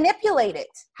just manipulate it?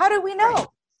 How do we know?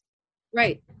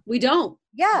 Right. We don't.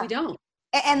 Yeah. We don't.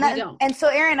 And so,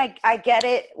 Erinn, I get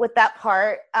it with that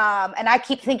part. And I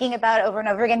keep thinking about it over and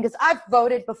over again, because I've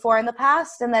voted before in the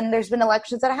past, and then there's been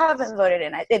elections that I haven't voted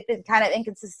in. I've been kind of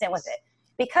inconsistent with it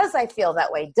because I feel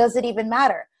that way. Does it even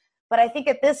matter? But I think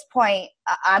at this point,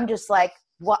 I'm just like,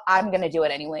 well, I'm going to do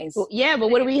it anyways. Well, yeah, but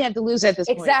what do we have to lose at this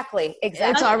point? Exactly.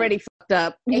 It's already fucked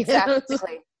up.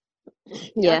 Exactly.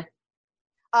 Yeah.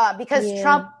 Because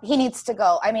Trump, he needs to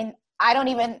go. I mean,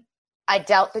 I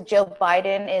doubt that Joe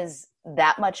Biden is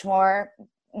that much more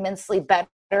immensely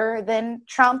better than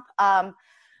Trump. But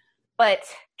But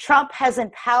Trump has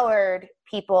empowered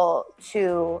people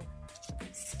to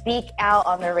speak out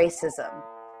on their racism.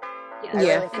 Yes. I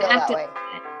really feel that way.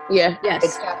 Yeah. Yes.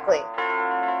 Exactly.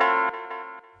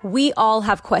 We all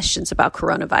have questions about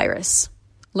coronavirus.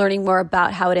 Learning more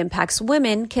about how it impacts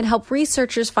women can help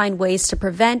researchers find ways to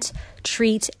prevent,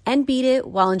 treat, and beat it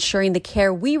while ensuring the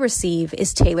care we receive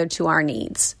is tailored to our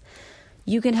needs.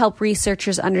 You can help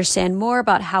researchers understand more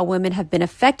about how women have been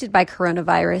affected by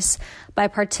coronavirus by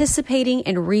participating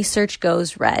in Research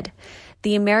Goes Red,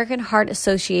 the American Heart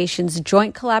Association's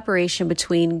joint collaboration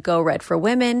between Go Red for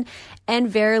Women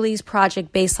and Verily's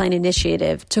Project Baseline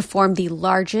initiative to form the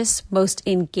largest, most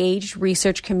engaged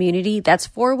research community that's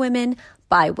for women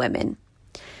by women.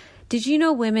 Did you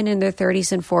know women in their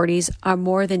 30s and 40s are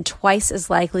more than twice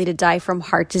as likely to die from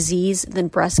heart disease than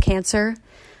breast cancer?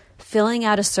 Filling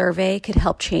out a survey could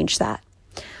help change that.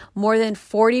 More than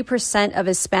 40% of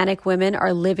Hispanic women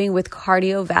are living with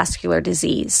cardiovascular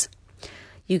disease.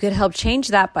 You could help change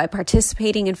that by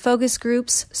participating in focus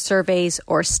groups, surveys,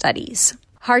 or studies.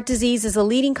 Heart disease is a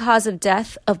leading cause of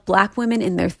death of Black women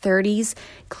in their 30s,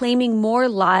 claiming more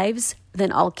lives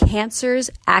than all cancers,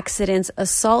 accidents,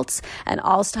 assaults, and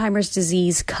Alzheimer's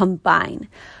disease combined.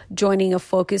 Joining a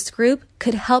focus group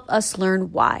could help us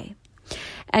learn why.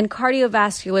 And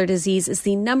cardiovascular disease is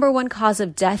the number one cause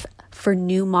of death for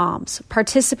new moms.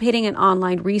 Participating in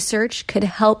online research could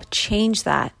help change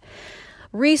that.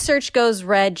 Research Goes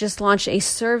Red just launched a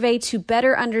survey to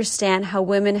better understand how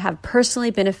women have personally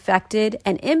been affected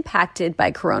and impacted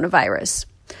by coronavirus.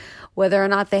 Whether or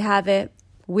not they have it,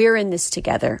 we're in this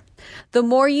together. The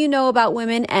more you know about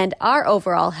women and our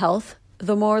overall health,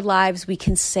 the more lives we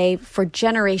can save for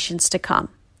generations to come.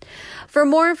 For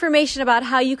more information about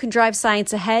how you can drive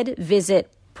science ahead,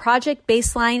 visit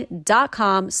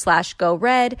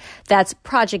projectbaseline.com/go-red. That's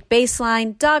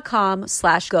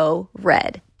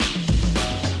projectbaseline.com/go-red.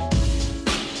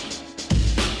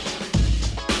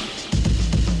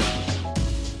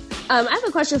 I have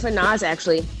a question for Naz,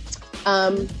 actually.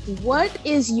 What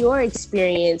is your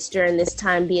experience during this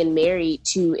time being married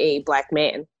to a Black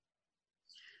man?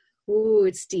 Ooh,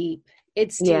 it's deep.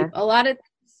 It's deep. Yeah. A lot of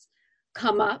things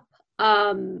come up.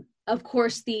 Of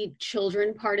course, the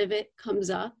children part of it comes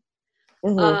up.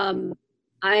 Mm-hmm.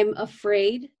 I'm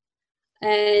afraid.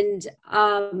 And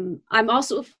I'm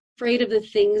also afraid of the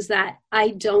things that I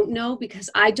don't know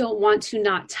because I don't want to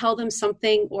not tell them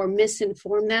something or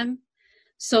misinform them.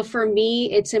 So for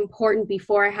me, it's important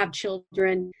before I have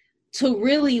children to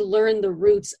really learn the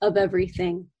roots of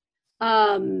everything,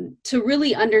 to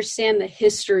really understand the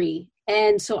history.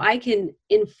 And so I can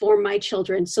inform my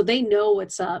children so they know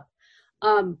what's up.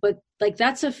 But like,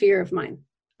 that's a fear of mine,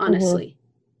 honestly. Mm-hmm.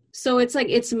 So it's like,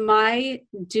 it's my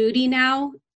duty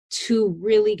now to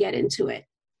really get into it,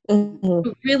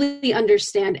 to really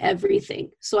understand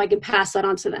everything so I can pass that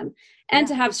on to them and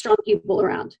to have strong people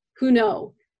around who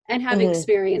know and have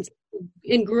experience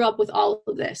and grew up with all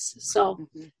of this. So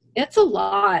it's a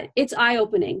lot. It's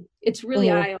eye-opening. It's really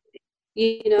eye-opening,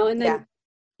 you know, and then,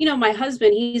 you know, my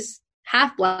husband, he's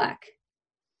half Black,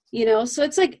 you know, so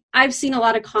it's like, I've seen a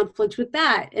lot of conflict with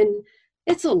that and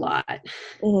it's a lot.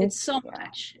 It's so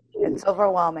much. It's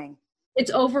overwhelming.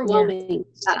 It's overwhelming.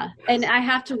 Yeah. And I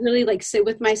have to really like sit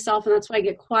with myself, and that's why I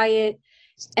get quiet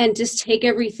and just take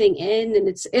everything in. And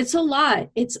it's a lot.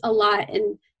 It's a lot.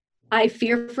 And I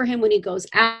fear for him when he goes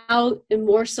out, and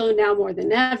more so now more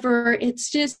than ever. It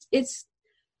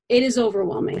is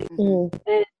overwhelming. And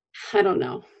I don't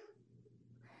know.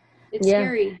 It's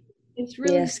scary. It's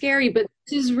really scary, but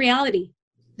this is reality.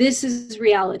 This is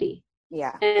reality.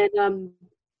 Yeah. And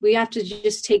we have to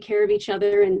just take care of each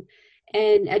other and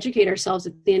educate ourselves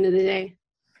at the end of the day.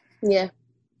 Yeah.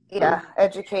 Yeah.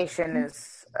 Education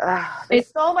is, there's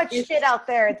so much shit out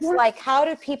there. It's like, how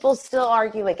do people still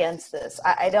argue against this?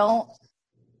 I don't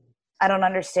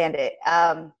understand it.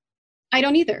 I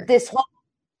don't either. This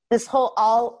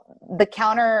whole the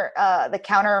counter,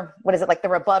 what is it? Like the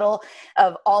rebuttal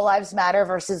of all lives matter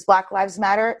versus Black lives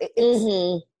matter.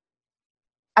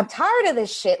 I'm tired of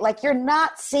this shit. Like, you're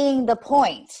not seeing the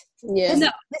point.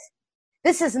 Yeah.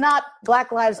 This is not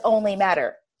Black lives only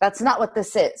matter. That's not what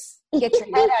this is. Get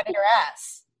your head out of your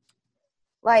ass.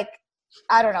 Like,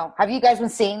 I don't know. Have you guys been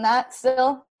seeing that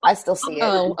still? I still see it.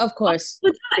 Oh, of course.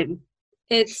 All the time.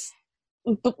 It's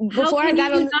before I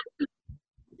got on.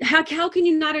 How can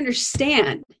you not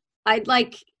understand? I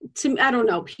don't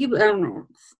know. People, I don't know.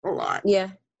 A lot.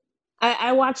 Yeah.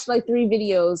 I watched like 3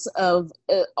 videos of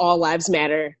all lives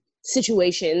matter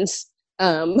situations.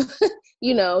 You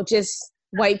know, just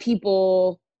white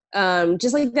people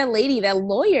Just like that lady, that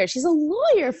lawyer. She's a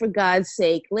lawyer, for God's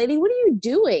sake. Lady, what are you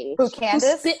doing? Who,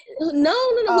 Candace? No.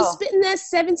 Who's spit in that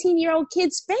 17-year-old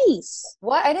kid's face?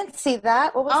 What? I didn't see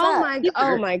that. What was that?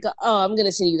 Oh my God. Oh, I'm going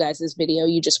to send you guys this video.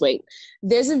 You just wait.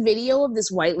 There's a video of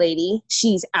this white lady.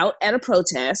 She's out at a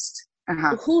protest.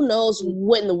 Who knows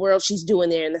what in the world she's doing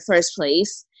there in the first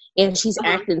place. And she's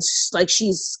acting like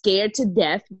she's scared to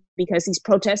death because these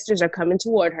protesters are coming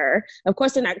toward her. Of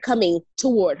course, they're not coming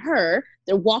toward her.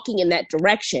 They're walking in that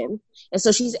direction. And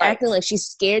so she's acting like she's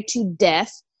scared to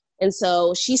death. And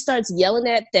so she starts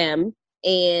yelling at them.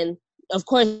 And of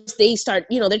course, they start,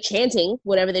 they're chanting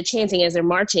whatever they're chanting as they're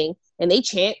marching. And they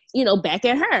chant, back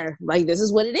at her. Like, this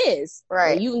is what it is.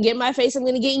 Right. Well, you can get in my face, I'm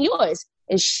going to get in yours.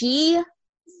 And she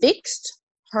fixed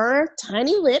her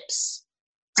tiny lips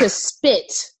to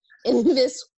spit in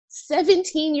this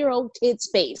 17-year-old kid's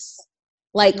face,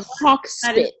 like hawk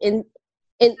spit. And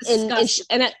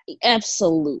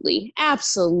absolutely.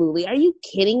 Are you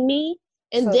kidding me?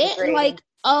 And so then, like,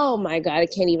 oh my God, I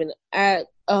can't even.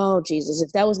 Oh Jesus,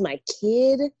 if that was my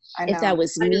kid, if that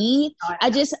was me,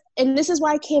 and this is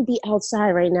why I can't be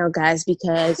outside right now, guys,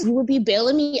 because you would be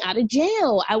bailing me out of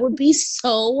jail. I would be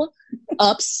so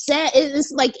upset.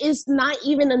 It's like, it's not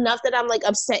even enough that I'm like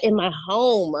upset in my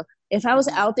home. If I was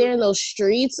out there in those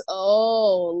streets,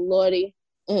 oh Lordy.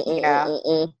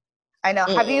 I know.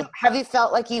 Have you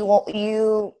felt like you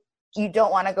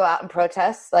don't want to go out and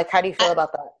protest? Like, how do you feel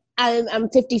about that? I'm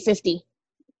 50-50.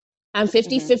 I'm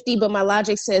 50-50, but my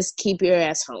logic says keep your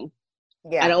ass home.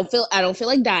 Yeah. I don't feel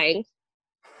like dying.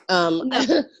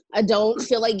 I don't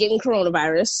feel like getting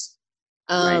coronavirus.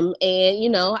 And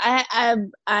I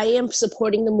am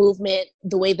supporting the movement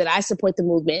the way that I support the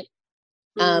movement.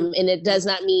 And it does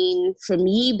not mean for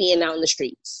me being out in the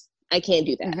streets. I can't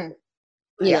do that.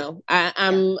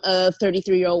 I'm a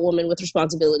 33-year-old woman with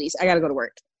responsibilities. I got to go to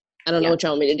work. I don't know what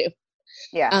y'all want me to do.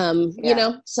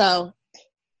 So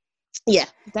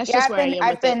that's just where I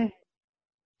am.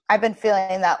 I've been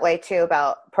feeling that way too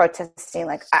about protesting.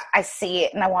 Like, I see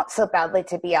it and I want so badly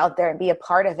to be out there and be a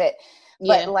part of it.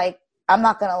 But like, I'm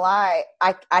not going to lie.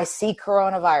 I see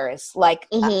coronavirus. Like,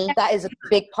 that is a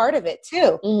big part of it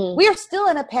too. We are still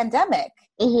in a pandemic.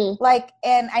 Like,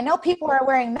 and I know people are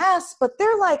wearing masks, but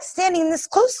they're like standing this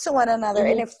close to one another,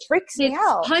 and it freaks me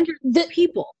out. Hundreds of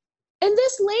people. And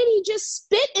this lady just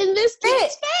spit in this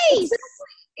kid's face.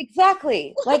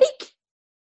 Exactly. Like,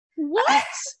 what?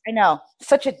 I know.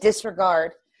 Such a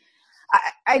disregard.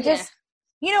 I just,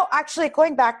 actually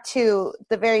going back to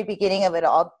the very beginning of it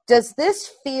all, does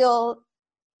this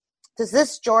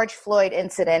George Floyd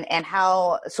incident and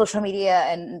how social media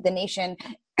and the nation,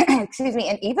 excuse me,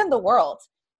 and even the world,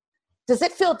 does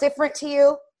it feel different to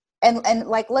you? And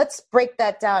like, let's break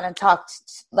that down and talk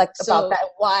about that,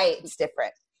 why it's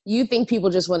different. You think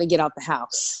people just want to get out the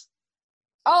house?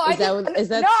 Oh, is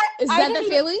that the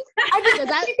feeling? I didn't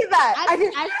think of that.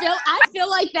 I feel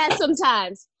like that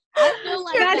sometimes. That's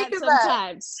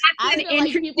an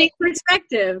interesting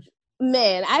perspective.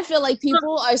 Man, I feel like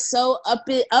people are so up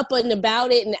and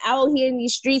about it and out here in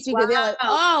these streets because they're like,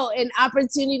 an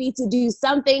opportunity to do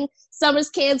something. Summer's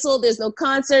canceled. There's no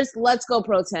concerts. Let's go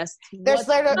protest. There's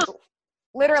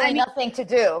literally nothing to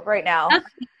do right now.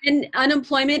 And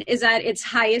unemployment is at its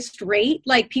highest rate.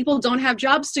 Like, people don't have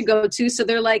jobs to go to. So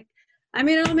they're like,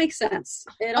 it all makes sense.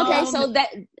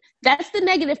 That's the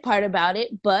negative part about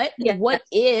it. But what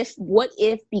if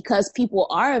because people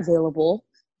are available,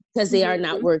 because they are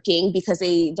not working, because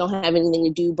they don't have anything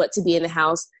to do but to be in the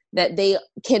house, that they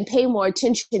can pay more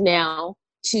attention now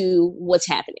to what's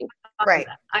happening. Right.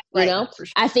 Sure.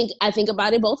 I think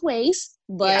about it both ways,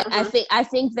 but I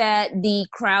think that the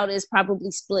crowd is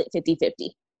probably split 50-50,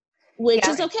 which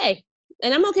is okay.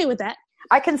 And I'm okay with that.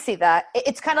 I can see that.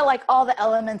 It's kind of like all the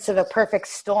elements of a perfect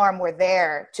storm were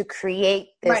there to create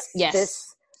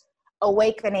this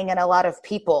awakening in a lot of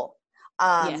people.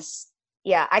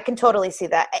 Yeah, I can totally see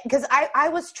that. Because I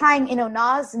was trying,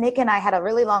 Nas, Nick, and I had a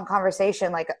really long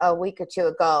conversation like a week or two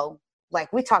ago.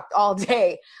 Like, we talked all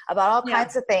day about all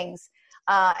kinds of things.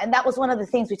 And that was one of the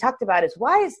things we talked about is,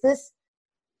 why is this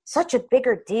such a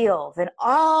bigger deal than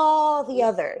all the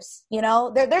others?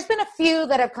 There's been a few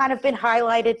that have kind of been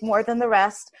highlighted more than the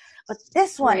rest, but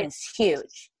this one is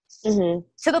huge. To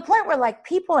the point where, like,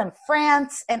 people in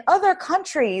France and other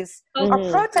countries are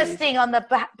protesting on the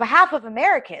behalf of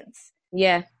Americans.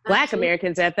 Yeah, Black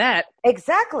Americans at that.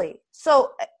 Exactly.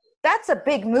 So that's a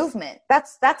big movement.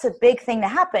 That's a big thing to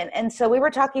happen. And so we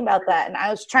were talking about that, and I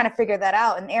was trying to figure that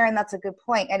out. And Erinn, that's a good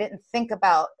point. I didn't think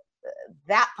about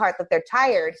that part, that they're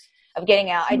tired of getting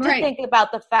out. I did think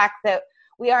about the fact that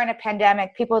we are in a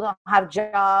pandemic. People don't have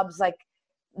jobs. Like,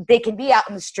 they can be out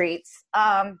in the streets.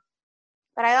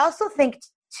 But I also think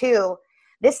too,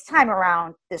 this time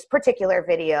around, this particular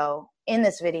video, in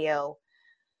this video,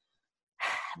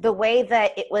 the way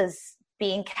that it was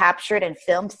being captured and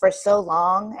filmed for so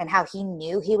long, and how he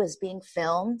knew he was being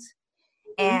filmed,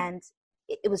 and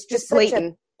it was just such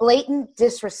a blatant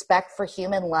disrespect for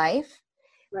human life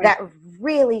that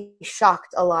really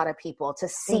shocked a lot of people to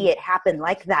see it happen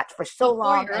like that for so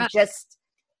long. And just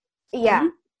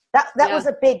that was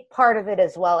a big part of it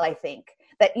as well. I think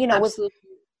that, you know, was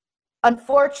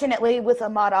unfortunately with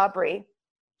Ahmaud Arbery,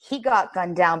 he got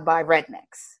gunned down by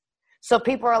rednecks. So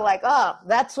people are like, oh,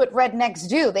 that's what rednecks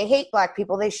do. They hate black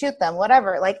people. They shoot them,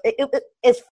 whatever. Like,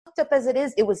 as fucked up as it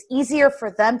is, it was easier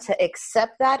for them to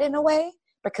accept that in a way,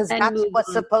 because that's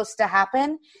what's supposed to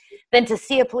happen, than to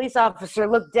see a police officer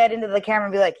look dead into the camera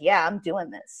and be like, yeah, I'm doing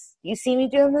this. You see me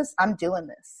doing this? I'm doing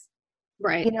this.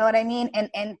 Right. You know what I mean?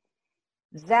 And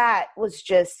that was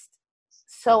just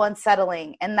so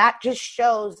unsettling. And that just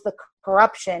shows the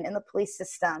corruption in the police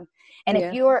system. And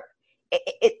if you're,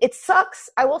 it sucks.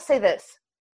 I will say this.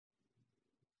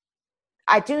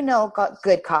 I do know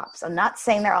good cops. I'm not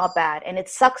saying they're all bad. And it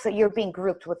sucks that you're being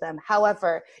grouped with them.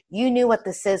 However, you knew what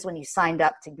this is when you signed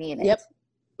up to be in it. Yep.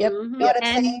 You know what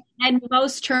I'm saying? And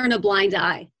most turn a blind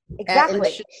eye.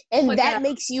 Exactly. And that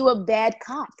makes you a bad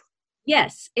cop.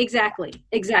 Yes, exactly.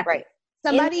 Right.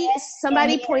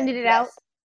 Somebody pointed it out.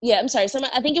 Yeah, I'm sorry.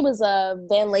 I think it was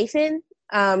Van Lathan.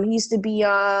 He used to be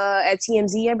at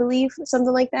TMZ, I believe,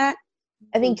 something like that.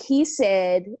 I think he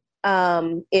said,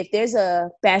 if there's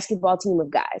a basketball team of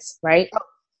guys, right? Oh,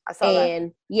 I saw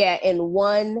that. And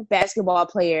one basketball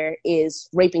player is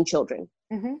raping children,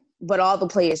 but all the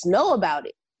players know about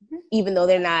it, even though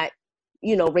they're not,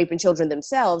 you know, raping children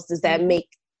themselves. Does that make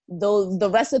the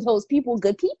rest of those people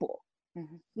good people?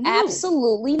 No.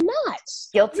 Absolutely not.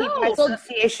 Guilty by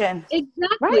association. Exactly.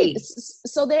 Right.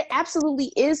 So there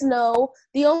absolutely is and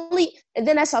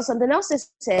then I saw something else that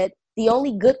said the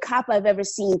only good cop I've ever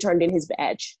seen turned in his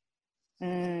badge.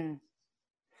 And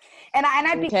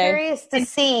I'd be curious to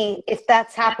see if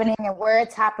that's happening and where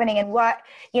it's happening and what,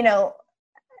 you know,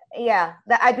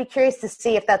 I'd be curious to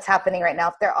see if that's happening right now,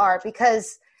 if there are,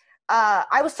 because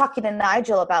I was talking to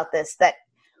Nigel about this, that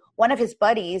one of his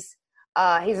buddies,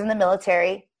 he's in the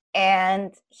military,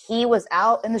 and he was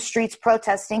out in the streets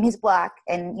protesting. He's black,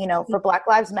 and, you know, for Black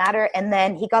Lives Matter. And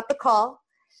then he got the call,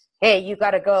 hey, you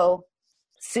got to go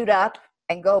suit up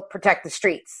and go protect the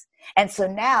streets. And so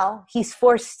now he's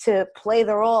forced to play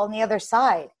the role on the other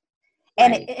side.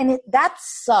 And that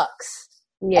sucks.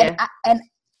 Yeah.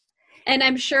 And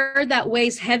I'm sure that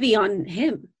weighs heavy on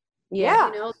him.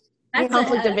 Yeah. You know, that's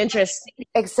conflict of interest.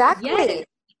 Exactly. Yes.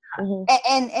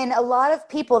 And a lot of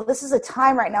people, this is a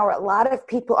time right now where a lot of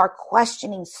people are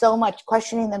questioning so much,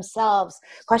 questioning themselves,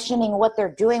 questioning what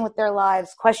they're doing with their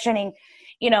lives, questioning,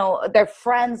 you know, their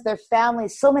friends, their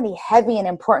families. So many heavy and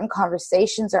important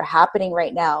conversations are happening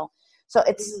right now. So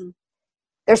it's,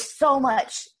 there's so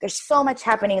much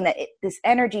happening that this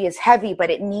energy is heavy, but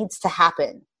it needs to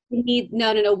happen. We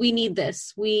need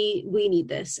this. We need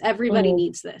this. Everybody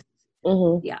needs this.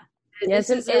 Yeah. Yes,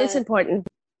 it's important.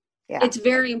 Yeah. It's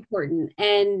very important,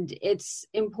 and it's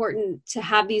important to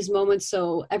have these moments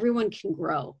so everyone can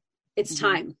grow. It's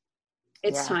time.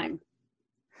 It's time.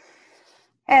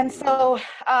 And so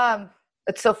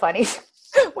it's so funny.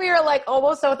 We are like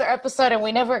almost out with our episode and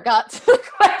we never got to the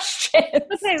questions.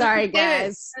 Sorry,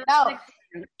 guys. No,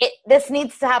 this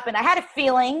needs to happen. I had a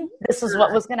feeling this was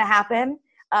what was going to happen.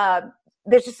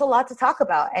 There's just a lot to talk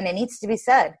about, and it needs to be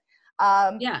said.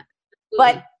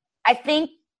 But I think,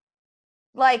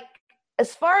 like,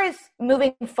 as far as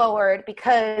moving forward,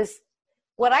 because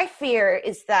what I fear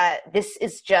is that this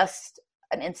is just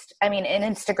an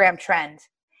Instagram trend,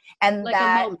 and like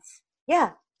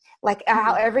that, like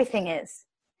how everything is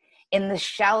in this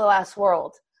shallow ass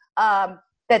world,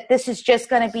 that this is just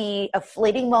going to be a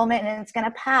fleeting moment and it's going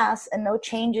to pass and no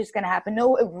change is going to happen.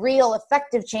 No real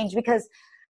effective change, because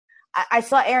I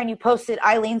saw, Erinn, you posted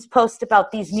Eileen's post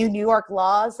about these new New York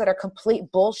laws that are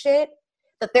complete bullshit,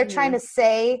 that they're trying to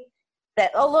say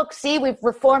that, oh, look, see, we've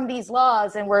reformed these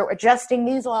laws and we're adjusting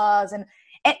these laws. And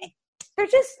they're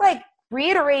just like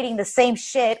reiterating the same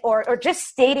shit or just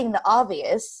stating the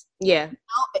obvious. Yeah.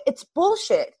 It's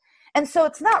bullshit. And so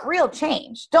it's not real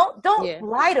change. Don't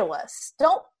lie to us.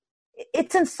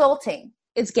 It's insulting.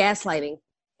 It's gaslighting.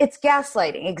 It's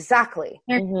gaslighting. Exactly.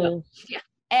 Yeah.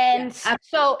 And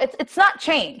so it's not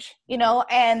change, you know,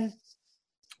 and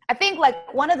I think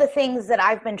like one of the things that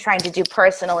I've been trying to do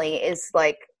personally is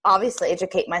like obviously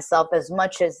educate myself as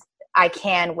much as I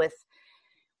can with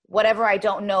whatever I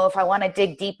don't know. If I want to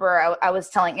dig deeper, I was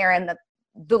telling Erinn that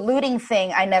the looting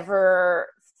thing, I never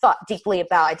thought deeply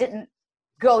about. I didn't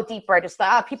go deeper. I just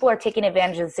thought, people are taking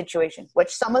advantage of the situation, which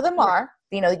some of them are.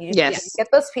 You know, you get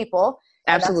those people.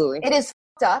 Absolutely. It is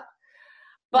fucked up.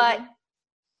 But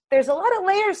there's a lot of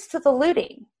layers to the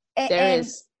looting. There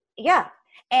is. Yeah.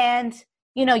 And,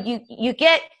 you know, you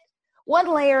get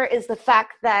one layer is the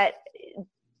fact that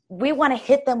we want to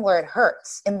hit them where it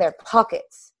hurts, in their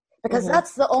pockets, because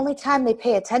that's the only time they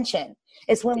pay attention,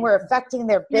 is when we're affecting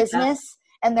their business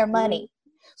and their money.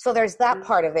 So there's that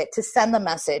part of it, to send the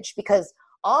message, because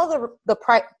all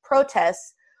the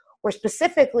protests were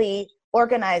specifically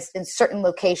organized in certain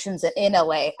locations in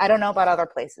LA. I don't know about other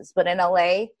places, but in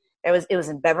LA, it was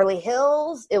in Beverly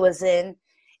Hills. It was in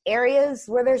areas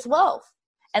where there's wealth.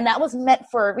 And that was meant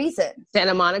for a reason.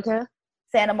 Santa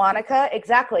Monica,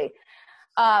 exactly.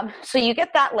 So you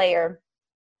get that layer.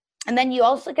 And then you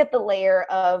also get the layer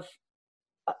of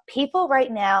people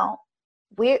right now.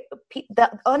 The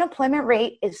unemployment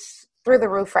rate is through the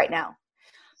roof right now.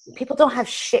 People don't have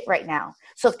shit right now.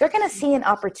 So if they're going to see an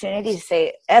opportunity to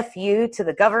say F you to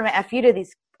the government, F you to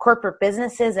these corporate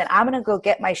businesses, and I'm going to go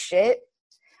get my shit,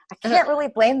 I can't really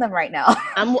blame them right now.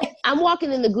 I'm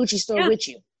walking in the Gucci store with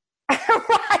you.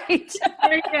 Right.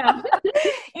 There you go.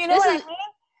 You know what I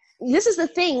mean? This is the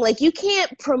thing. Like, you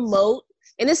can't promote,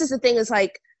 and this is the thing, is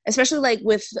like, especially like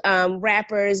with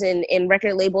rappers and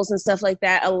record labels and stuff like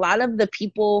that, a lot of the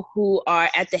people who are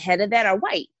at the head of that are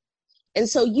white. And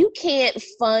so you can't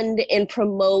fund and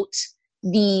promote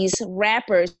these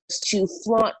rappers to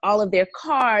flaunt all of their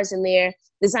cars and their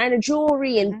designer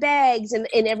jewelry and bags and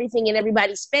everything in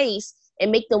everybody's face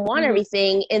and make them want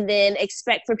everything, and then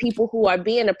expect for people who are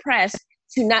being oppressed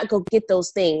to not go get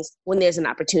those things when there's an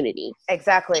opportunity.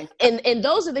 Exactly. And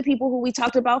those are the people who we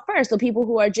talked about first, the people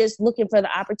who are just looking for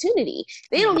the opportunity.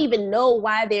 They don't even know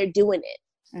why they're doing it.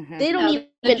 They don't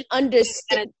even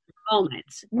understand.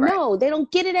 Moments. No, they don't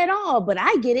get it at all, but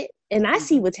I get it, and I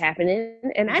see what's happening,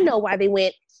 and I know why they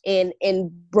went and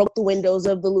broke the windows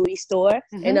of the Louis store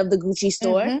and of the Gucci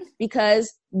store,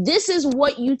 because this is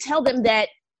what you tell them that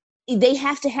they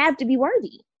have to be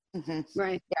worthy.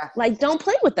 Right. Yeah. Like, don't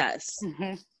play with us.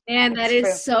 And that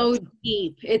is so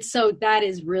deep. That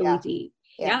is really deep.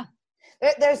 Yeah.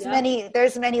 There's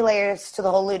many layers to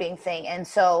the whole looting thing. And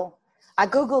so I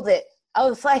Googled it. I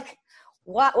was like,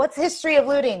 what's the history of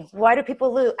looting? Why do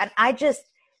people loot? And I just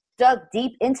dug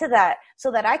deep into that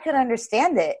so that I could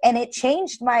understand it. And it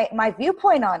changed my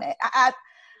viewpoint on it.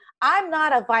 I'm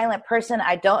not a violent person.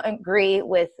 I don't agree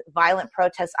with violent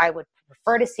protests. I would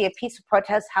prefer to see a peaceful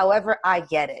protest. However, I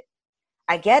get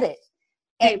it.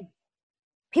 And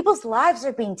people's lives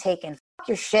are being taken. Fuck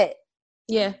your shit.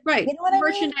 Yeah. Right. You know what I mean?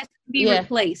 Merchandise can be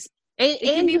replaced.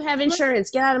 And you have insurance.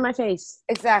 Get out of my face.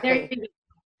 Exactly.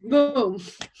 Boom.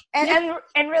 And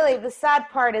really, the sad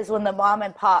part is when the mom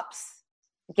and pops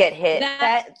get hit.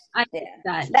 That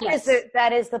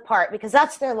is the part, because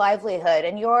that's their livelihood,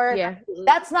 and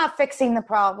that's not fixing the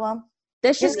problem.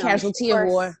 That's just casualty of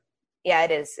war. Yeah,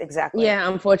 it is, exactly. Yeah,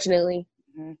 unfortunately.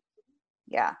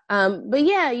 Yeah. But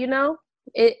yeah, you know,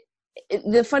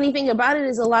 the funny thing about it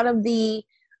is a lot of the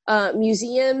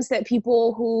museums that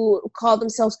people who call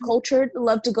themselves cultured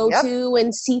love to go to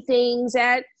and see things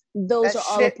at, those are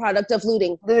all a product of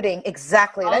looting. Looting,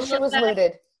 exactly. That shit was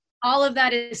looted. All of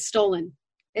that is stolen.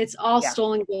 It's all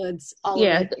stolen goods. All of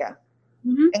it. Yeah.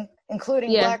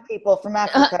 Including Black people from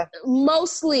Africa.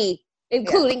 Mostly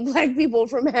including Black people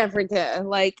from Africa.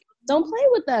 Like, don't play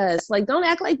with us. Like, don't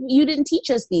act like you didn't teach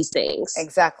us these things.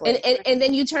 Exactly. And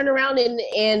then you turn around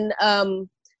and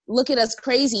look at us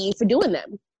crazy for doing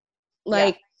them.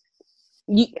 Like,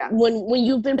 when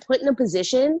you've been put in a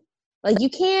position, like, you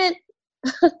can't.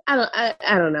 I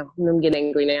don't know. I'm getting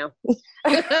angry now.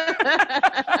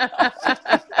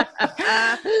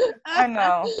 I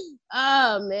know.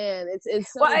 Oh man,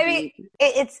 it's so well. I mean,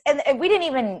 it's and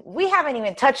we haven't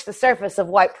even touched the surface of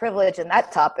white privilege in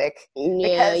that topic.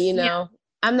 Yeah, because,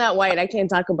 I'm not white. I can't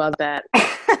talk about that.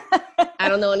 I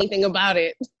don't know anything about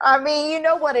it. I mean, you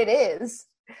know what it is.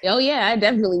 Oh yeah, I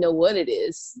definitely know what it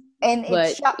is. And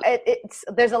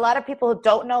there's a lot of people who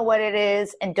don't know what it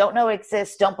is and don't know it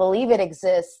exists, don't believe it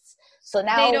exists. So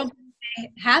now they don't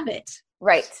have it.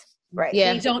 Right.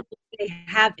 Yeah. They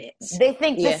have it. They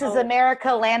think this is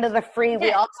America, land of the free.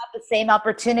 We all have the same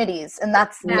opportunities, and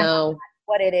that's not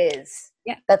what it is.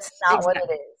 Yeah. That's not what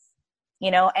it is. You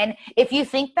know, and if you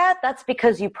think that, that's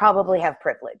because you probably have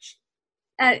privilege.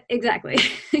 Exactly.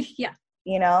 Yeah.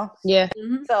 You know? Yeah.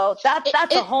 Mm-hmm. So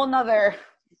that's a whole nother.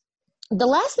 The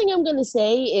last thing I'm going to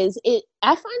say is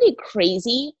I find it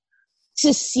crazy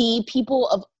to see people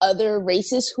of other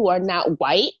races who are not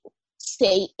white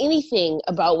say anything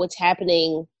about what's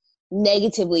happening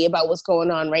negatively about what's going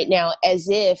on right now, as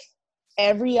if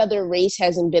every other race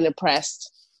hasn't been oppressed.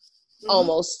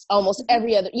 Almost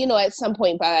every other, at some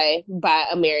point by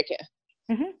America.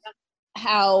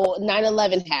 How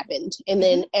 9/11 happened, and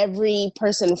then every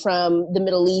person from the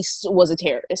Middle East was a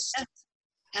terrorist. Yes.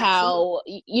 How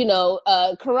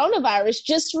coronavirus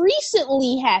just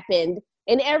recently happened,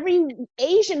 and every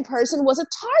Asian person was a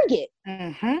target.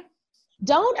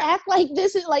 Don't act like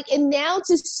this is like, and now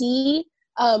to see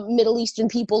Middle Eastern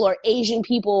people or Asian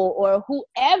people or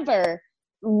whoever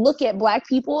look at Black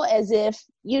people as if,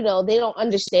 they don't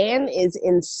understand is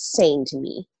insane to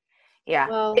me. Yeah.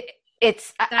 Well,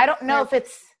 I don't know if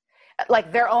it's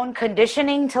like their own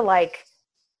conditioning to like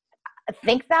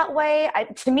think that way.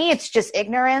 To me, it's just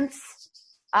ignorance.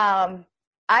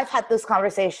 I've had those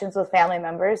conversations with family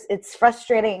members. It's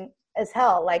frustrating as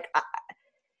hell. Like,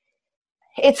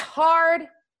 it's hard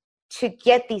to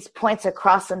get these points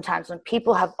across sometimes when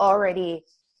people have already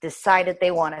decided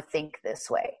they want to think this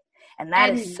way. And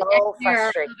that is so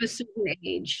frustrating. Of a certain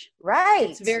age.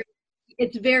 Right.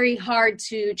 It's very hard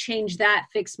to change that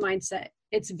fixed mindset.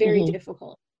 It's very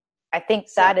difficult. I think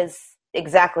that is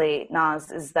exactly,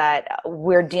 Naz, is that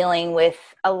we're dealing with,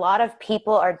 a lot of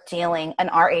people are dealing, in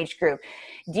our age group,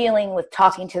 dealing with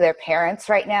talking to their parents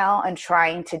right now and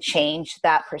trying to change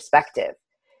that perspective.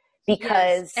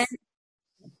 Because,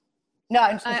 go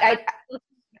on,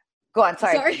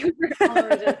 sorry.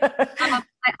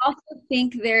 I also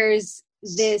think there's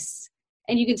this,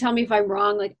 and you can tell me if I'm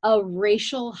wrong, like a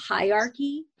racial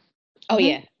hierarchy. Oh,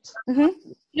 yeah. You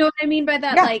know what I mean by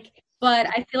that? Yeah. But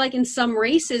I feel like in some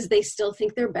races, they still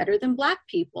think they're better than Black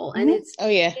people. And it's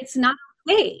not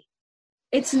okay.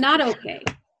 It's not okay.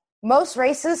 Most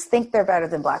races think they're better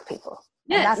than Black people.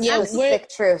 Yes. And that's the sick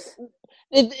truth.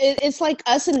 It's like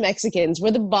us and Mexicans.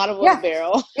 We're the bottom of the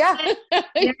barrel. Yeah.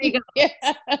 There you go. Yeah.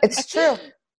 It's true.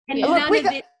 And none of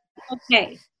it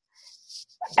okay.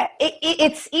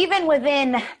 It's even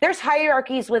within, there's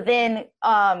hierarchies within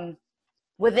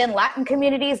Latin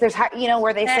communities. There's,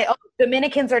 where they say,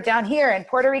 Dominicans are down here and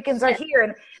Puerto Ricans are here.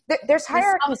 And there's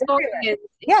hierarchies everywhere.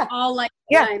 Yeah. All like,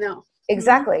 yeah, I know.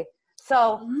 Exactly.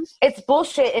 So it's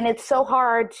bullshit, and it's so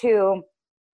hard to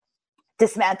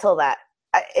dismantle that.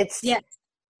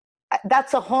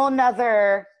 That's a whole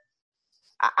nother,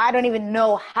 I don't even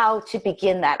know how to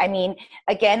begin that. I mean,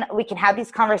 again, we can have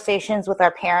these conversations with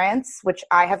our parents, which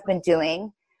I have been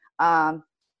doing. I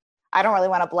don't really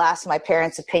want to blast my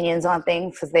parents' opinions on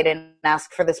things because they didn't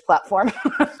ask for this platform.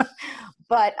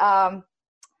 But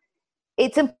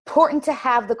it's important to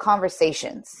have the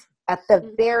conversations at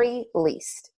the very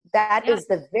least. That is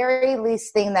the very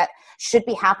least thing that should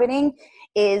be happening.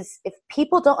 Is if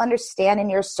people don't understand in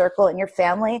your circle, in your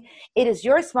family, it is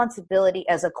your responsibility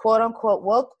as a quote unquote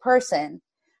woke person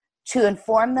to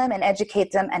inform them and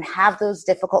educate them and have those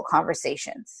difficult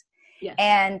conversations. Yes.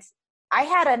 And I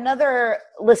had another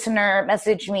listener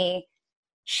message me.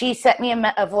 She sent me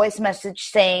a voice message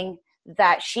saying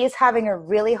that she is having a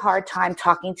really hard time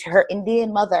talking to her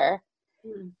Indian mother,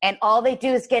 and all they do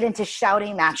is get into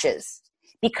shouting matches.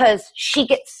 Because she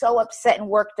gets so upset and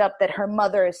worked up that her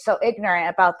mother is so ignorant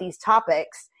about these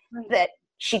topics that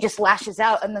she just lashes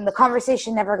out, and then the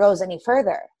conversation never goes any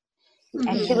further.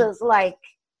 And she was like,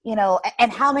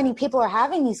 and how many people are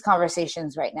having these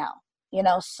conversations right now?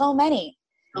 So many.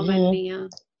 So many, yeah.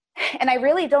 And I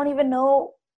really don't even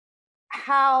know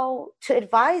how to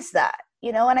advise that,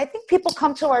 and I think people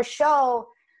come to our show.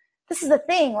 This is the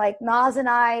thing, like Naz and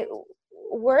I,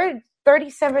 we're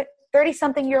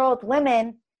 30-something-year-old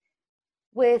women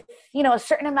with, a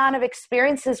certain amount of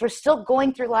experiences. We're still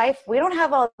going through life. We don't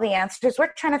have all the answers.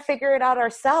 We're trying to figure it out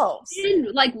ourselves. And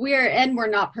we're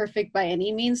not perfect by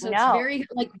any means. So it's very,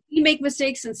 we make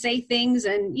mistakes and say things,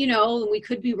 and, we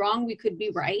could be wrong. We could be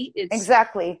right. It's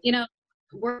exactly,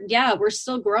 we're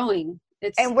still growing.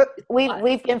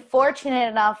 We've been fortunate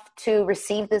enough to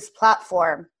receive this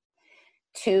platform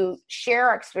to share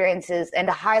our experiences and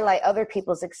to highlight other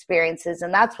people's experiences.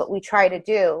 And that's what we try to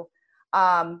do.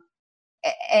 And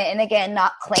again,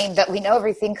 not claim that we know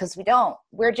everything, because we don't.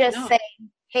 We're just saying,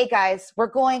 hey guys, we're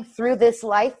going through this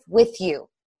life with you.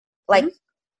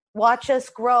 Watch us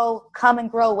grow, come and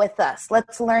grow with us.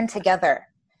 Let's learn together,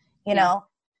 you know?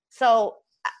 So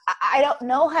I don't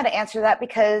know how to answer that,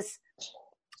 because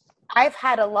I've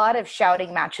had a lot of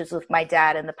shouting matches with my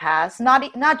dad in the past,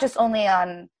 not just only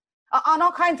on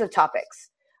all kinds of topics.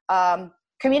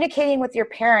 Communicating with your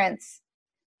parents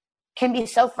can be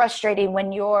so frustrating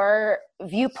when your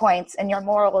viewpoints and your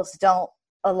morals don't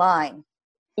align.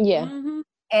 Yeah.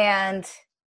 And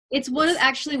it's one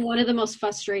of the most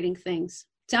frustrating things.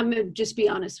 I'm going to just be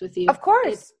honest with you. Of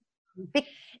course.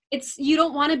 it's, you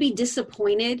don't want to be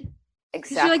disappointed.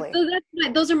 Exactly. You're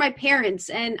like, those are my parents,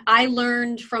 and I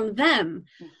learned from them.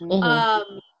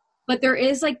 But there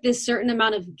is like this certain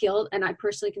amount of guilt, and I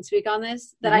personally can speak on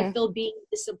this, that I feel being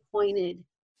disappointed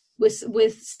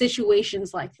with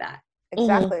situations like that.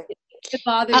 Exactly. It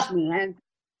bothers me. And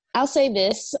I'll say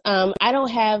this. I don't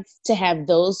have to have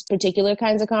those particular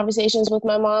kinds of conversations with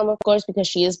my mom, of course, because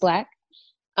she is Black.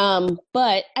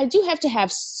 But I do have to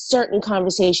have certain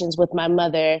conversations with my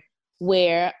mother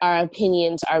where our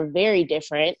opinions are very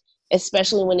different,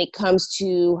 especially when it comes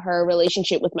to her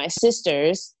relationship with my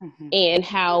sisters and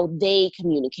how they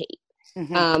communicate.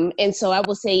 And so I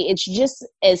will say it's just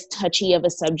as touchy of a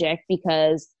subject,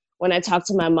 because when I talk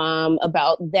to my mom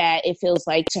about that, it feels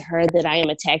like to her that I am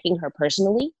attacking her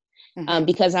personally,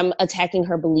 because I'm attacking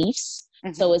her beliefs.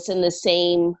 So it's in the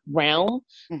same realm.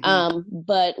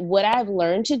 But what I've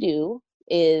learned to do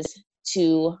is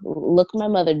to look my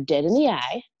mother dead in the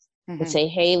eye and say,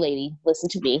 hey, lady, listen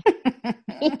to me.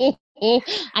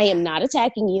 I am not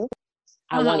attacking you.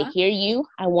 I want to hear you.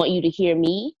 I want you to hear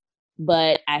me.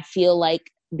 But I feel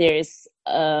like there's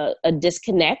a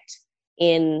disconnect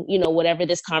in, whatever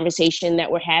this conversation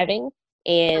that we're having.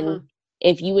 And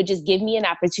if you would just give me an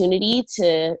opportunity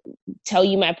to tell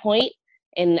you my point,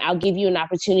 and I'll give you an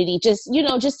opportunity just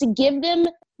to give them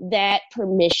that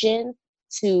permission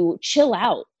to chill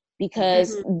out,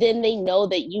 because then they know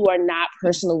that you are not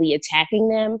personally attacking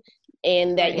them,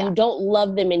 and that you don't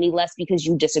love them any less because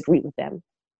you disagree with them.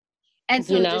 And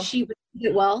so does she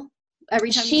receive it well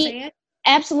every time you say it?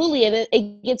 Absolutely. And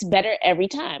it gets better every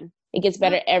time. It gets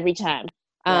better every time.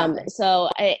 So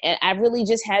I really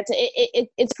just had to,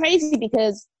 it's crazy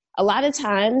because a lot of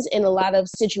times in a lot of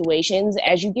situations,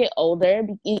 as you get older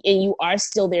and you are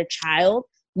still their child,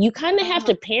 you kind of have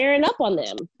to parent up on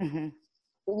them.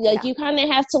 You kind of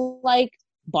have to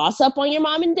boss up on your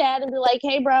mom and dad and be like,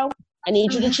 hey, bro, I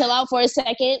need you to chill out for a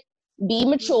second, be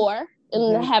mature,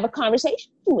 and have a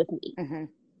conversation with me.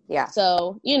 Yeah.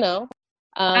 So,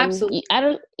 absolutely.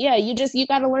 You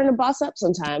got to learn to boss up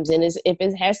sometimes. And if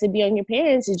it has to be on your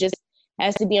parents, it just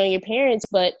has to be on your parents.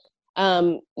 But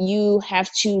you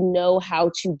have to know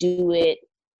how to do it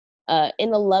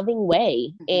in a loving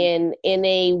way and in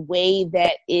a way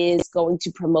that is going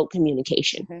to promote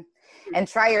communication. And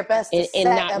try your best to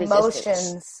set emotions.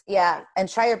 Resistance. Yeah. And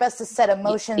try your best to set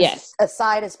emotions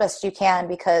aside as best you can,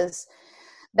 because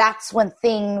that's when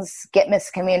things get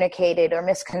miscommunicated or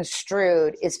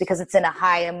misconstrued, is because it's in a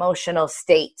high emotional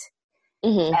state.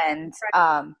 And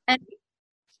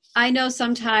I know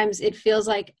sometimes it feels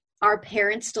like our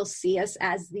parents still see us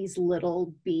as these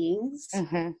little beings.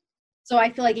 So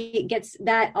I feel like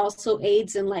that also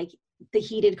aids in the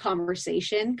heated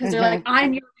conversation, because they're like,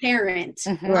 I'm your parent,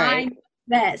 I'm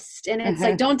best, and it's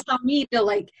don't tell me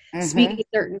to speak a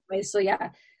certain way. So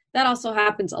that also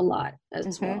happens a lot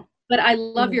as well. But I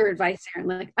love your advice,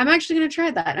 Erinn. I'm actually going to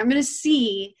try that. I'm going to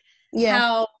see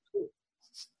how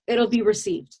it'll be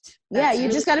received. You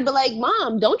just got to be like,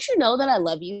 Mom, don't you know that I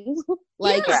love you?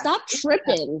 Stop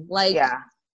tripping.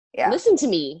 Listen to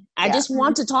me. I just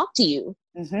want to talk to you.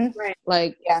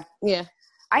 Right.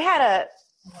 I had a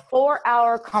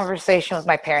 4-hour conversation with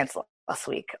my parents last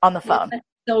week on the phone. That's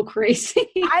so crazy.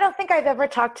 I don't think I've ever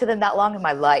talked to them that long in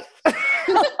my life.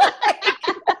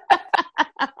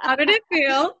 How did it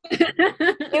feel?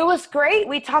 It was great.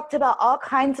 We talked about all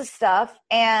kinds of stuff.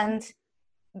 And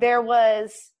there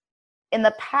was, in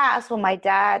the past, when my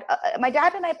dad and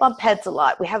I bump heads a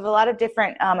lot. We have a lot of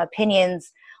different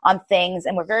opinions on things,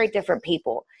 and we're very different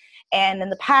people. And in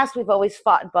the past, we've always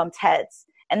fought and bumped heads.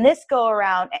 And this go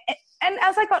around, and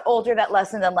as I got older, that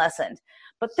lessened and lessened.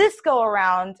 But this go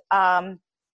around,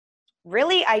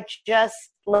 really, I just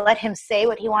let him say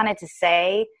what he wanted to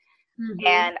say.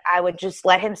 And I would just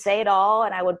let him say it all,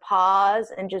 and I would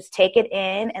pause and just take it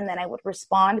in, and then I would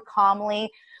respond calmly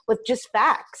with just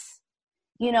facts.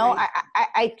 Right.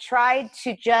 I tried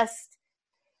to just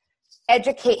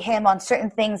educate him on certain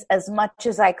things as much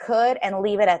as I could and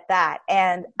leave it at that.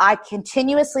 And I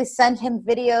continuously send him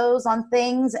videos on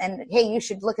things, and hey, you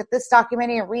should look at this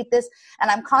documentary and read this.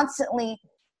 And I'm constantly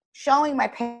showing my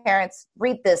parents,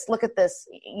 read this, look at this,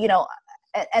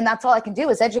 and that's all I can do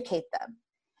is educate them.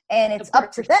 And it's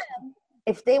up to them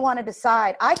if they want to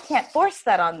decide. I can't force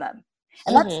that on them.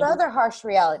 And that's the other harsh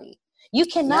reality. You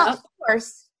cannot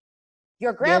force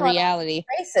your grandma to be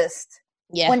racist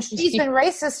when she's been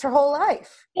racist her whole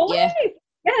life. Yes.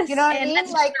 You know what I mean?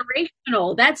 That's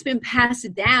generational. That's been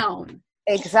passed down.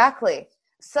 Exactly.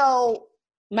 So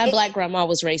my Black grandma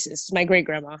was racist. My great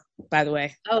grandma, by the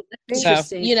way. Oh, that's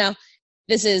interesting. So,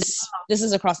 this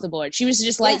is across the board. She was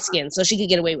just light skinned, so she could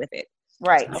get away with it.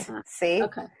 Right. See?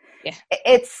 Okay.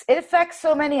 it affects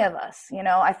so many of us. You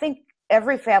know, I think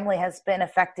every family has been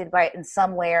affected by it in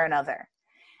some way or another.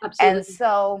 Absolutely. And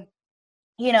so,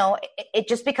 you know, it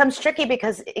just becomes tricky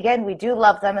because, again, we do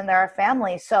love them and they're our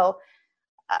family. So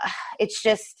it's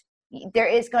just, there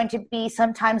is going to be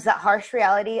sometimes that harsh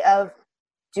reality of,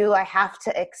 do I have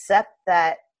to accept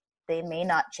that they may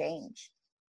not change?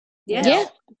 Yeah. You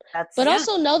know, But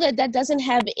also know that that doesn't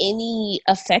have any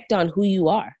effect on who you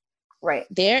are. Right.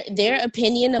 Their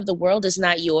opinion of the world is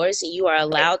not yours. You are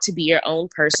allowed to be your own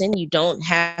person. You don't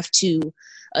have to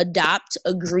adopt,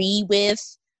 agree with,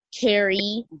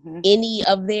 carry any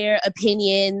of their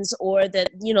opinions or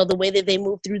the way that they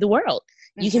move through the world.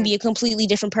 You can be a completely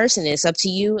different person. It's up to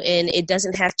you, and it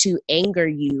doesn't have to anger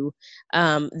you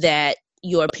that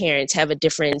your parents have a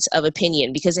difference of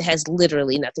opinion, because it has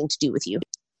literally nothing to do with you.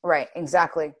 Right.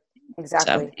 Exactly.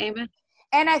 So. Amen.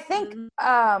 And I think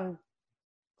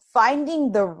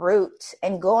finding the root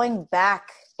and going back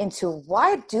into,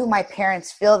 why do my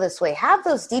parents feel this way? Have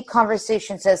those deep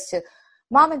conversations as to,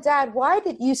 Mom and Dad, why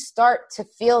did you start to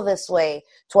feel this way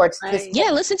towards this?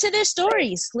 Yeah, listen to their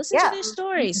stories. Listen to their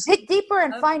stories. Dig deeper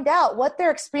and find out what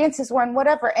their experiences were and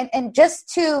whatever. And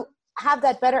just to have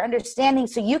that better understanding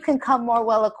so you can come more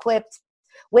well-equipped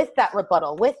with that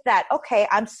rebuttal, with that, okay,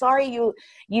 I'm sorry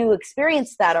you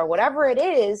experienced that or whatever it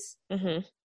is,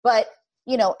 but,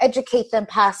 you know, educate them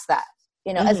past that,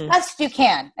 you know, as best you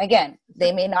can. Again,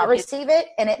 they may not receive it,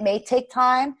 and it may take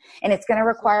time, and it's going to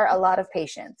require a lot of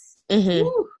patience.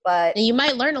 But and you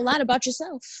might learn a lot about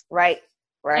yourself. Right.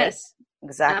 Yes,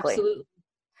 Exactly. Absolutely.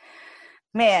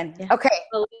 Man. Okay.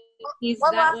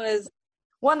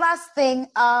 One last thing.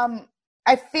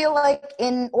 I feel like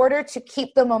in order to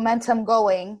keep the momentum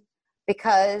going,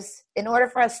 because in order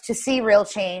for us to see real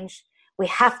change, we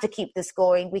have to keep this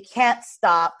going. We can't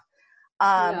stop.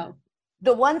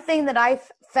 The one thing that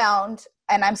I've found,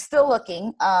 and I'm still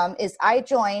looking, is I'm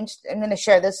going to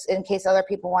share this in case other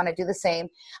people want to do the same.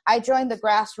 I joined the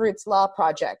Grassroots Law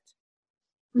Project.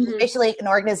 Basically an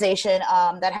organization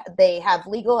that they have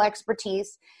legal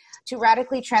expertise to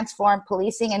radically transform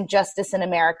policing and justice in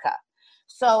America.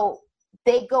 So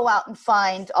they go out and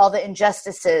find all the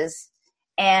injustices,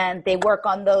 and they work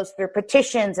on those through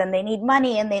petitions, and they need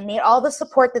money, and they need all the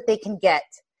support that they can get.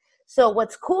 So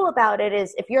what's cool about it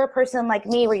is, if you're a person like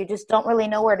me where you just don't really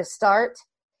know where to start,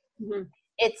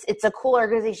 it's a cool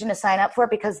organization to sign up for,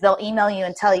 because they'll email you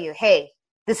and tell you, hey,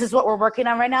 this is what we're working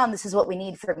on right now, and this is what we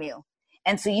need from you.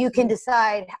 And so you can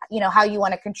decide, you know, how you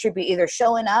want to contribute, either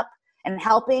showing up and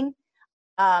helping,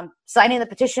 signing the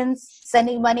petitions,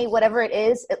 sending money, whatever it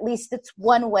is. At least it's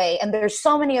one way. And there's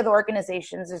so many other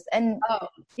organizations. There's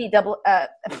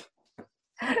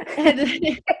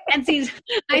NC's,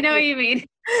 I know what you mean.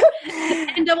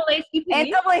 NAACP.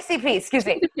 NAACP, excuse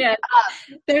me. Yeah.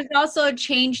 There's also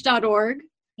change.org.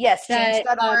 Yes,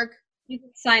 change.org. You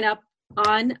can sign up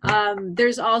on.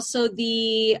 There's also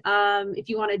the, if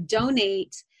you want to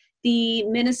donate, the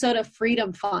Minnesota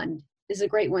Freedom Fund is a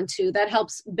great one too. That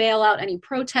helps bail out any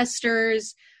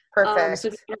protesters. Perfect. So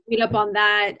if you want to read up on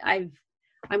that, I'm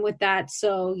with that.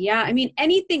 So yeah, I mean,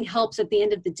 anything helps at the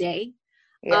end of the day.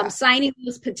 Signing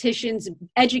those petitions,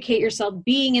 educate yourself,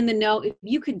 being in the know. If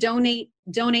you could donate.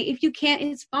 If you can't,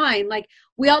 it's fine. Like,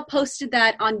 we all posted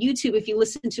that on YouTube if you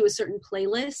listen to a certain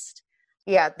playlist.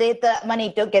 Yeah, the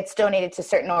money gets donated to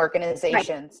certain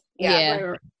organizations.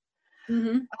 Right.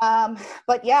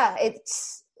 But yeah,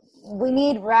 we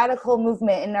need radical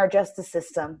movement in our justice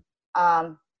system.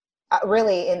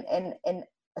 Really, in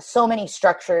so many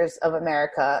structures of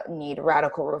America need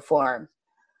radical reform.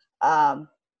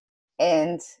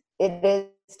 And it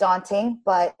is daunting,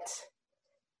 but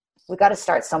we got to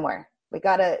start somewhere. We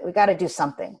got to do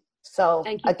something. So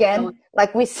again,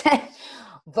 like we said,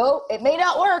 vote. It may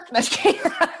not work. We're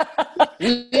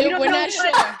not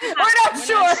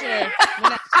sure.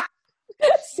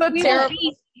 So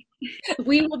terrible.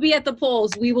 We will be at the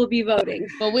polls. We will be voting.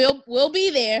 But we'll be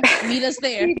there. Meet us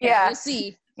there. Yeah. We'll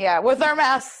see. Yeah, with our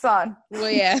masks on. Well,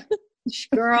 yeah.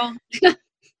 Girl.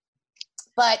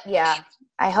 But yeah,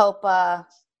 I hope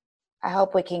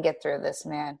we can get through this,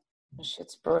 man. This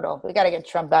shit's brutal. We got to get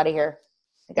Trump out of here.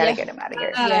 We got to get him out of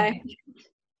here.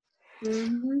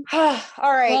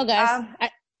 All right. Well, guys,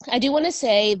 I do want to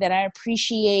say that I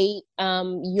appreciate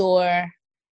your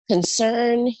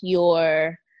concern,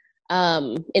 your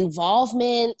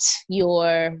involvement,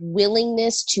 your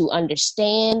willingness to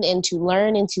understand and to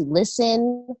learn and to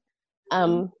listen.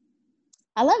 I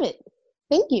love it.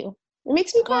 Thank you. It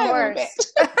makes me cry a little bit.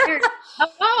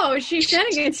 Oh, she's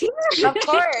shedding a tear.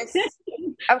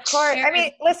 Of course. I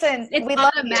mean, listen, it's we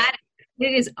automatic.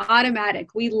 It is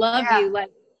automatic. We love you.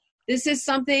 Like, this is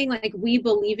something like we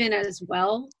believe in as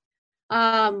well.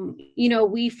 You know,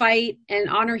 we fight and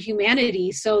honor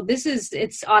humanity. So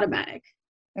it's automatic.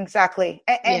 Exactly.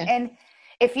 And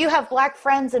if you have Black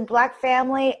friends and Black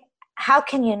family, how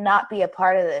can you not be a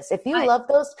part of this? If you love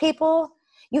those people,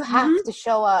 you have to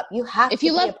show up. You have to be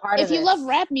a part of this. If you love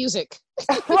rap music.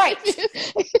 Right.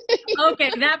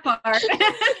 Okay, that part.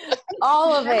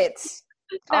 All of it.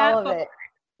 All of it.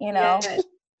 You know,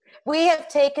 we have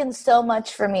taken so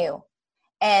much from you.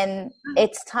 And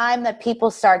it's time that people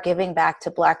start giving back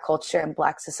to Black culture and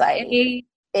Black society.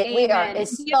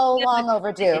 It's so long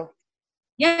overdue.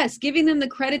 Yes, giving them the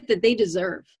credit that they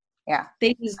deserve. Yeah.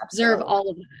 They deserve all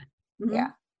of that. Mm-hmm. Yeah.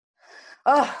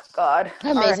 Oh, God.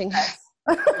 Amazing. Right,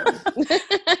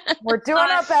 we're doing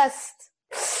our best.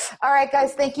 All right,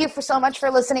 guys. Thank you so much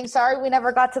for listening. Sorry we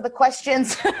never got to the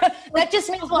questions. That just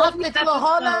means we'll have to do a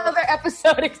whole other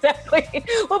episode. Exactly.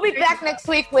 We'll be back next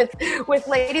week with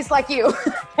ladies like you.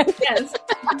 Yes.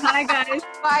 Bye, guys.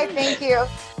 Bye. Thank you.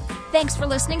 Thanks for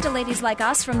listening to Ladies Like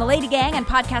Us from The Lady Gang and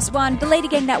Podcast One. The Lady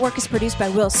Gang Network is produced by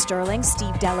Will Sterling,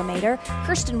 Steve Delamater,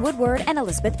 Kirsten Woodward, and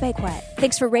Elizabeth Bakewet.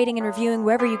 Thanks for rating and reviewing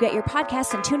wherever you get your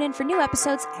podcasts, and tune in for new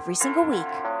episodes every single week.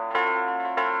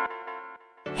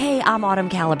 Hey, I'm Autumn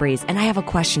Calabrese, and I have a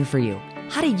question for you.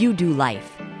 How do you do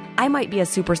life? I might be a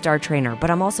superstar trainer, but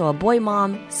I'm also a boy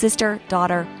mom, sister,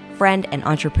 daughter, friend, and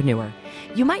entrepreneur.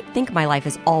 You might think my life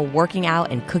is all working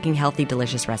out and cooking healthy,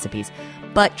 delicious recipes.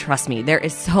 But trust me, there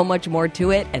is so much more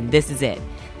to it, and this is it.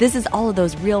 This is all of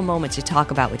those real moments you talk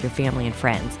about with your family and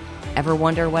friends. Ever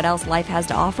wonder what else life has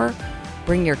to offer?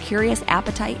 Bring your curious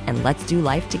appetite and let's do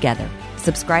life together.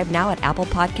 Subscribe now at Apple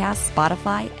Podcasts,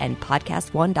 Spotify, and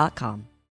PodcastOne.com.